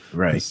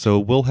 Right. So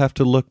we'll have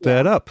to look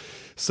that up.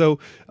 So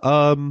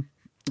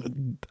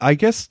I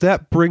guess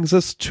that brings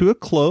us to a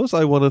close.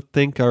 I want to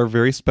thank our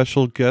very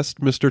special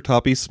guest, Mr.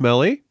 Toppy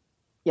Smelly.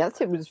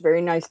 Yes, it was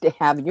very nice to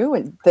have you,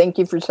 and thank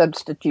you for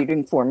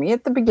substituting for me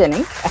at the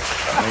beginning. No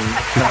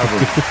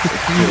problem.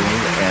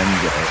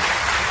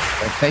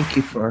 And thank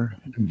you for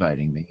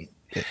inviting me.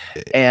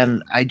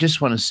 And I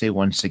just want to say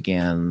once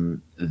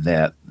again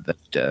that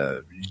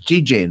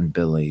DJ and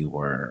Billy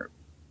were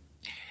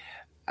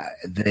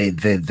they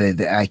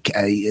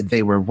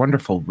were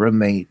wonderful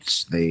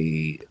roommates.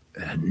 They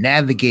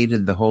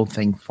navigated the whole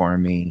thing for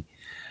me,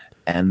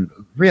 and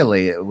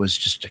really it was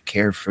just a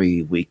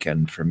carefree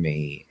weekend for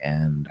me.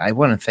 And I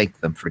want to thank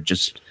them for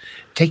just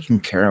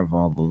taking care of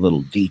all the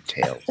little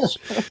details.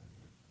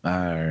 All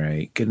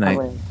right, good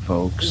night,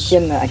 folks.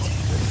 Good night.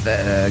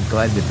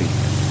 Glad to be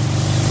here.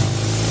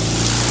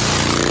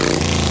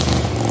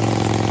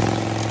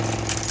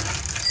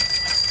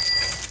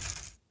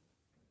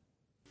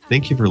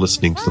 Thank you for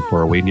listening to The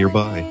Faraway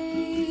Nearby.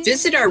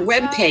 Visit our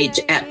webpage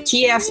at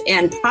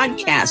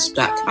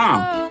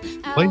tfnpodcast.com.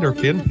 Find our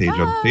fan page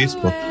on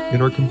Facebook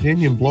and our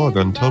companion blog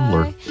on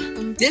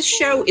Tumblr. This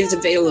show is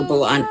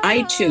available on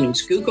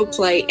iTunes, Google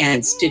Play,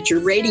 and Stitcher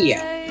Radio.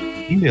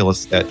 Email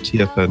us at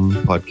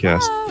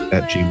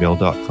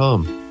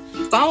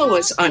tfnpodcast@gmail.com. Follow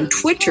us on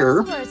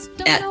Twitter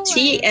at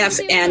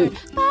TFNDJ.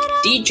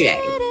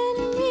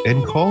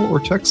 And call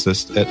or text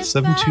us at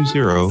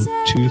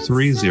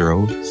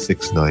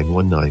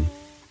 720-230-6919.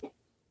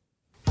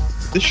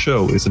 This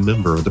show is a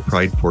member of the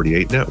Pride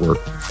 48 Network.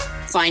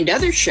 Find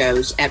other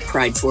shows at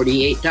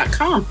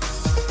pride48.com.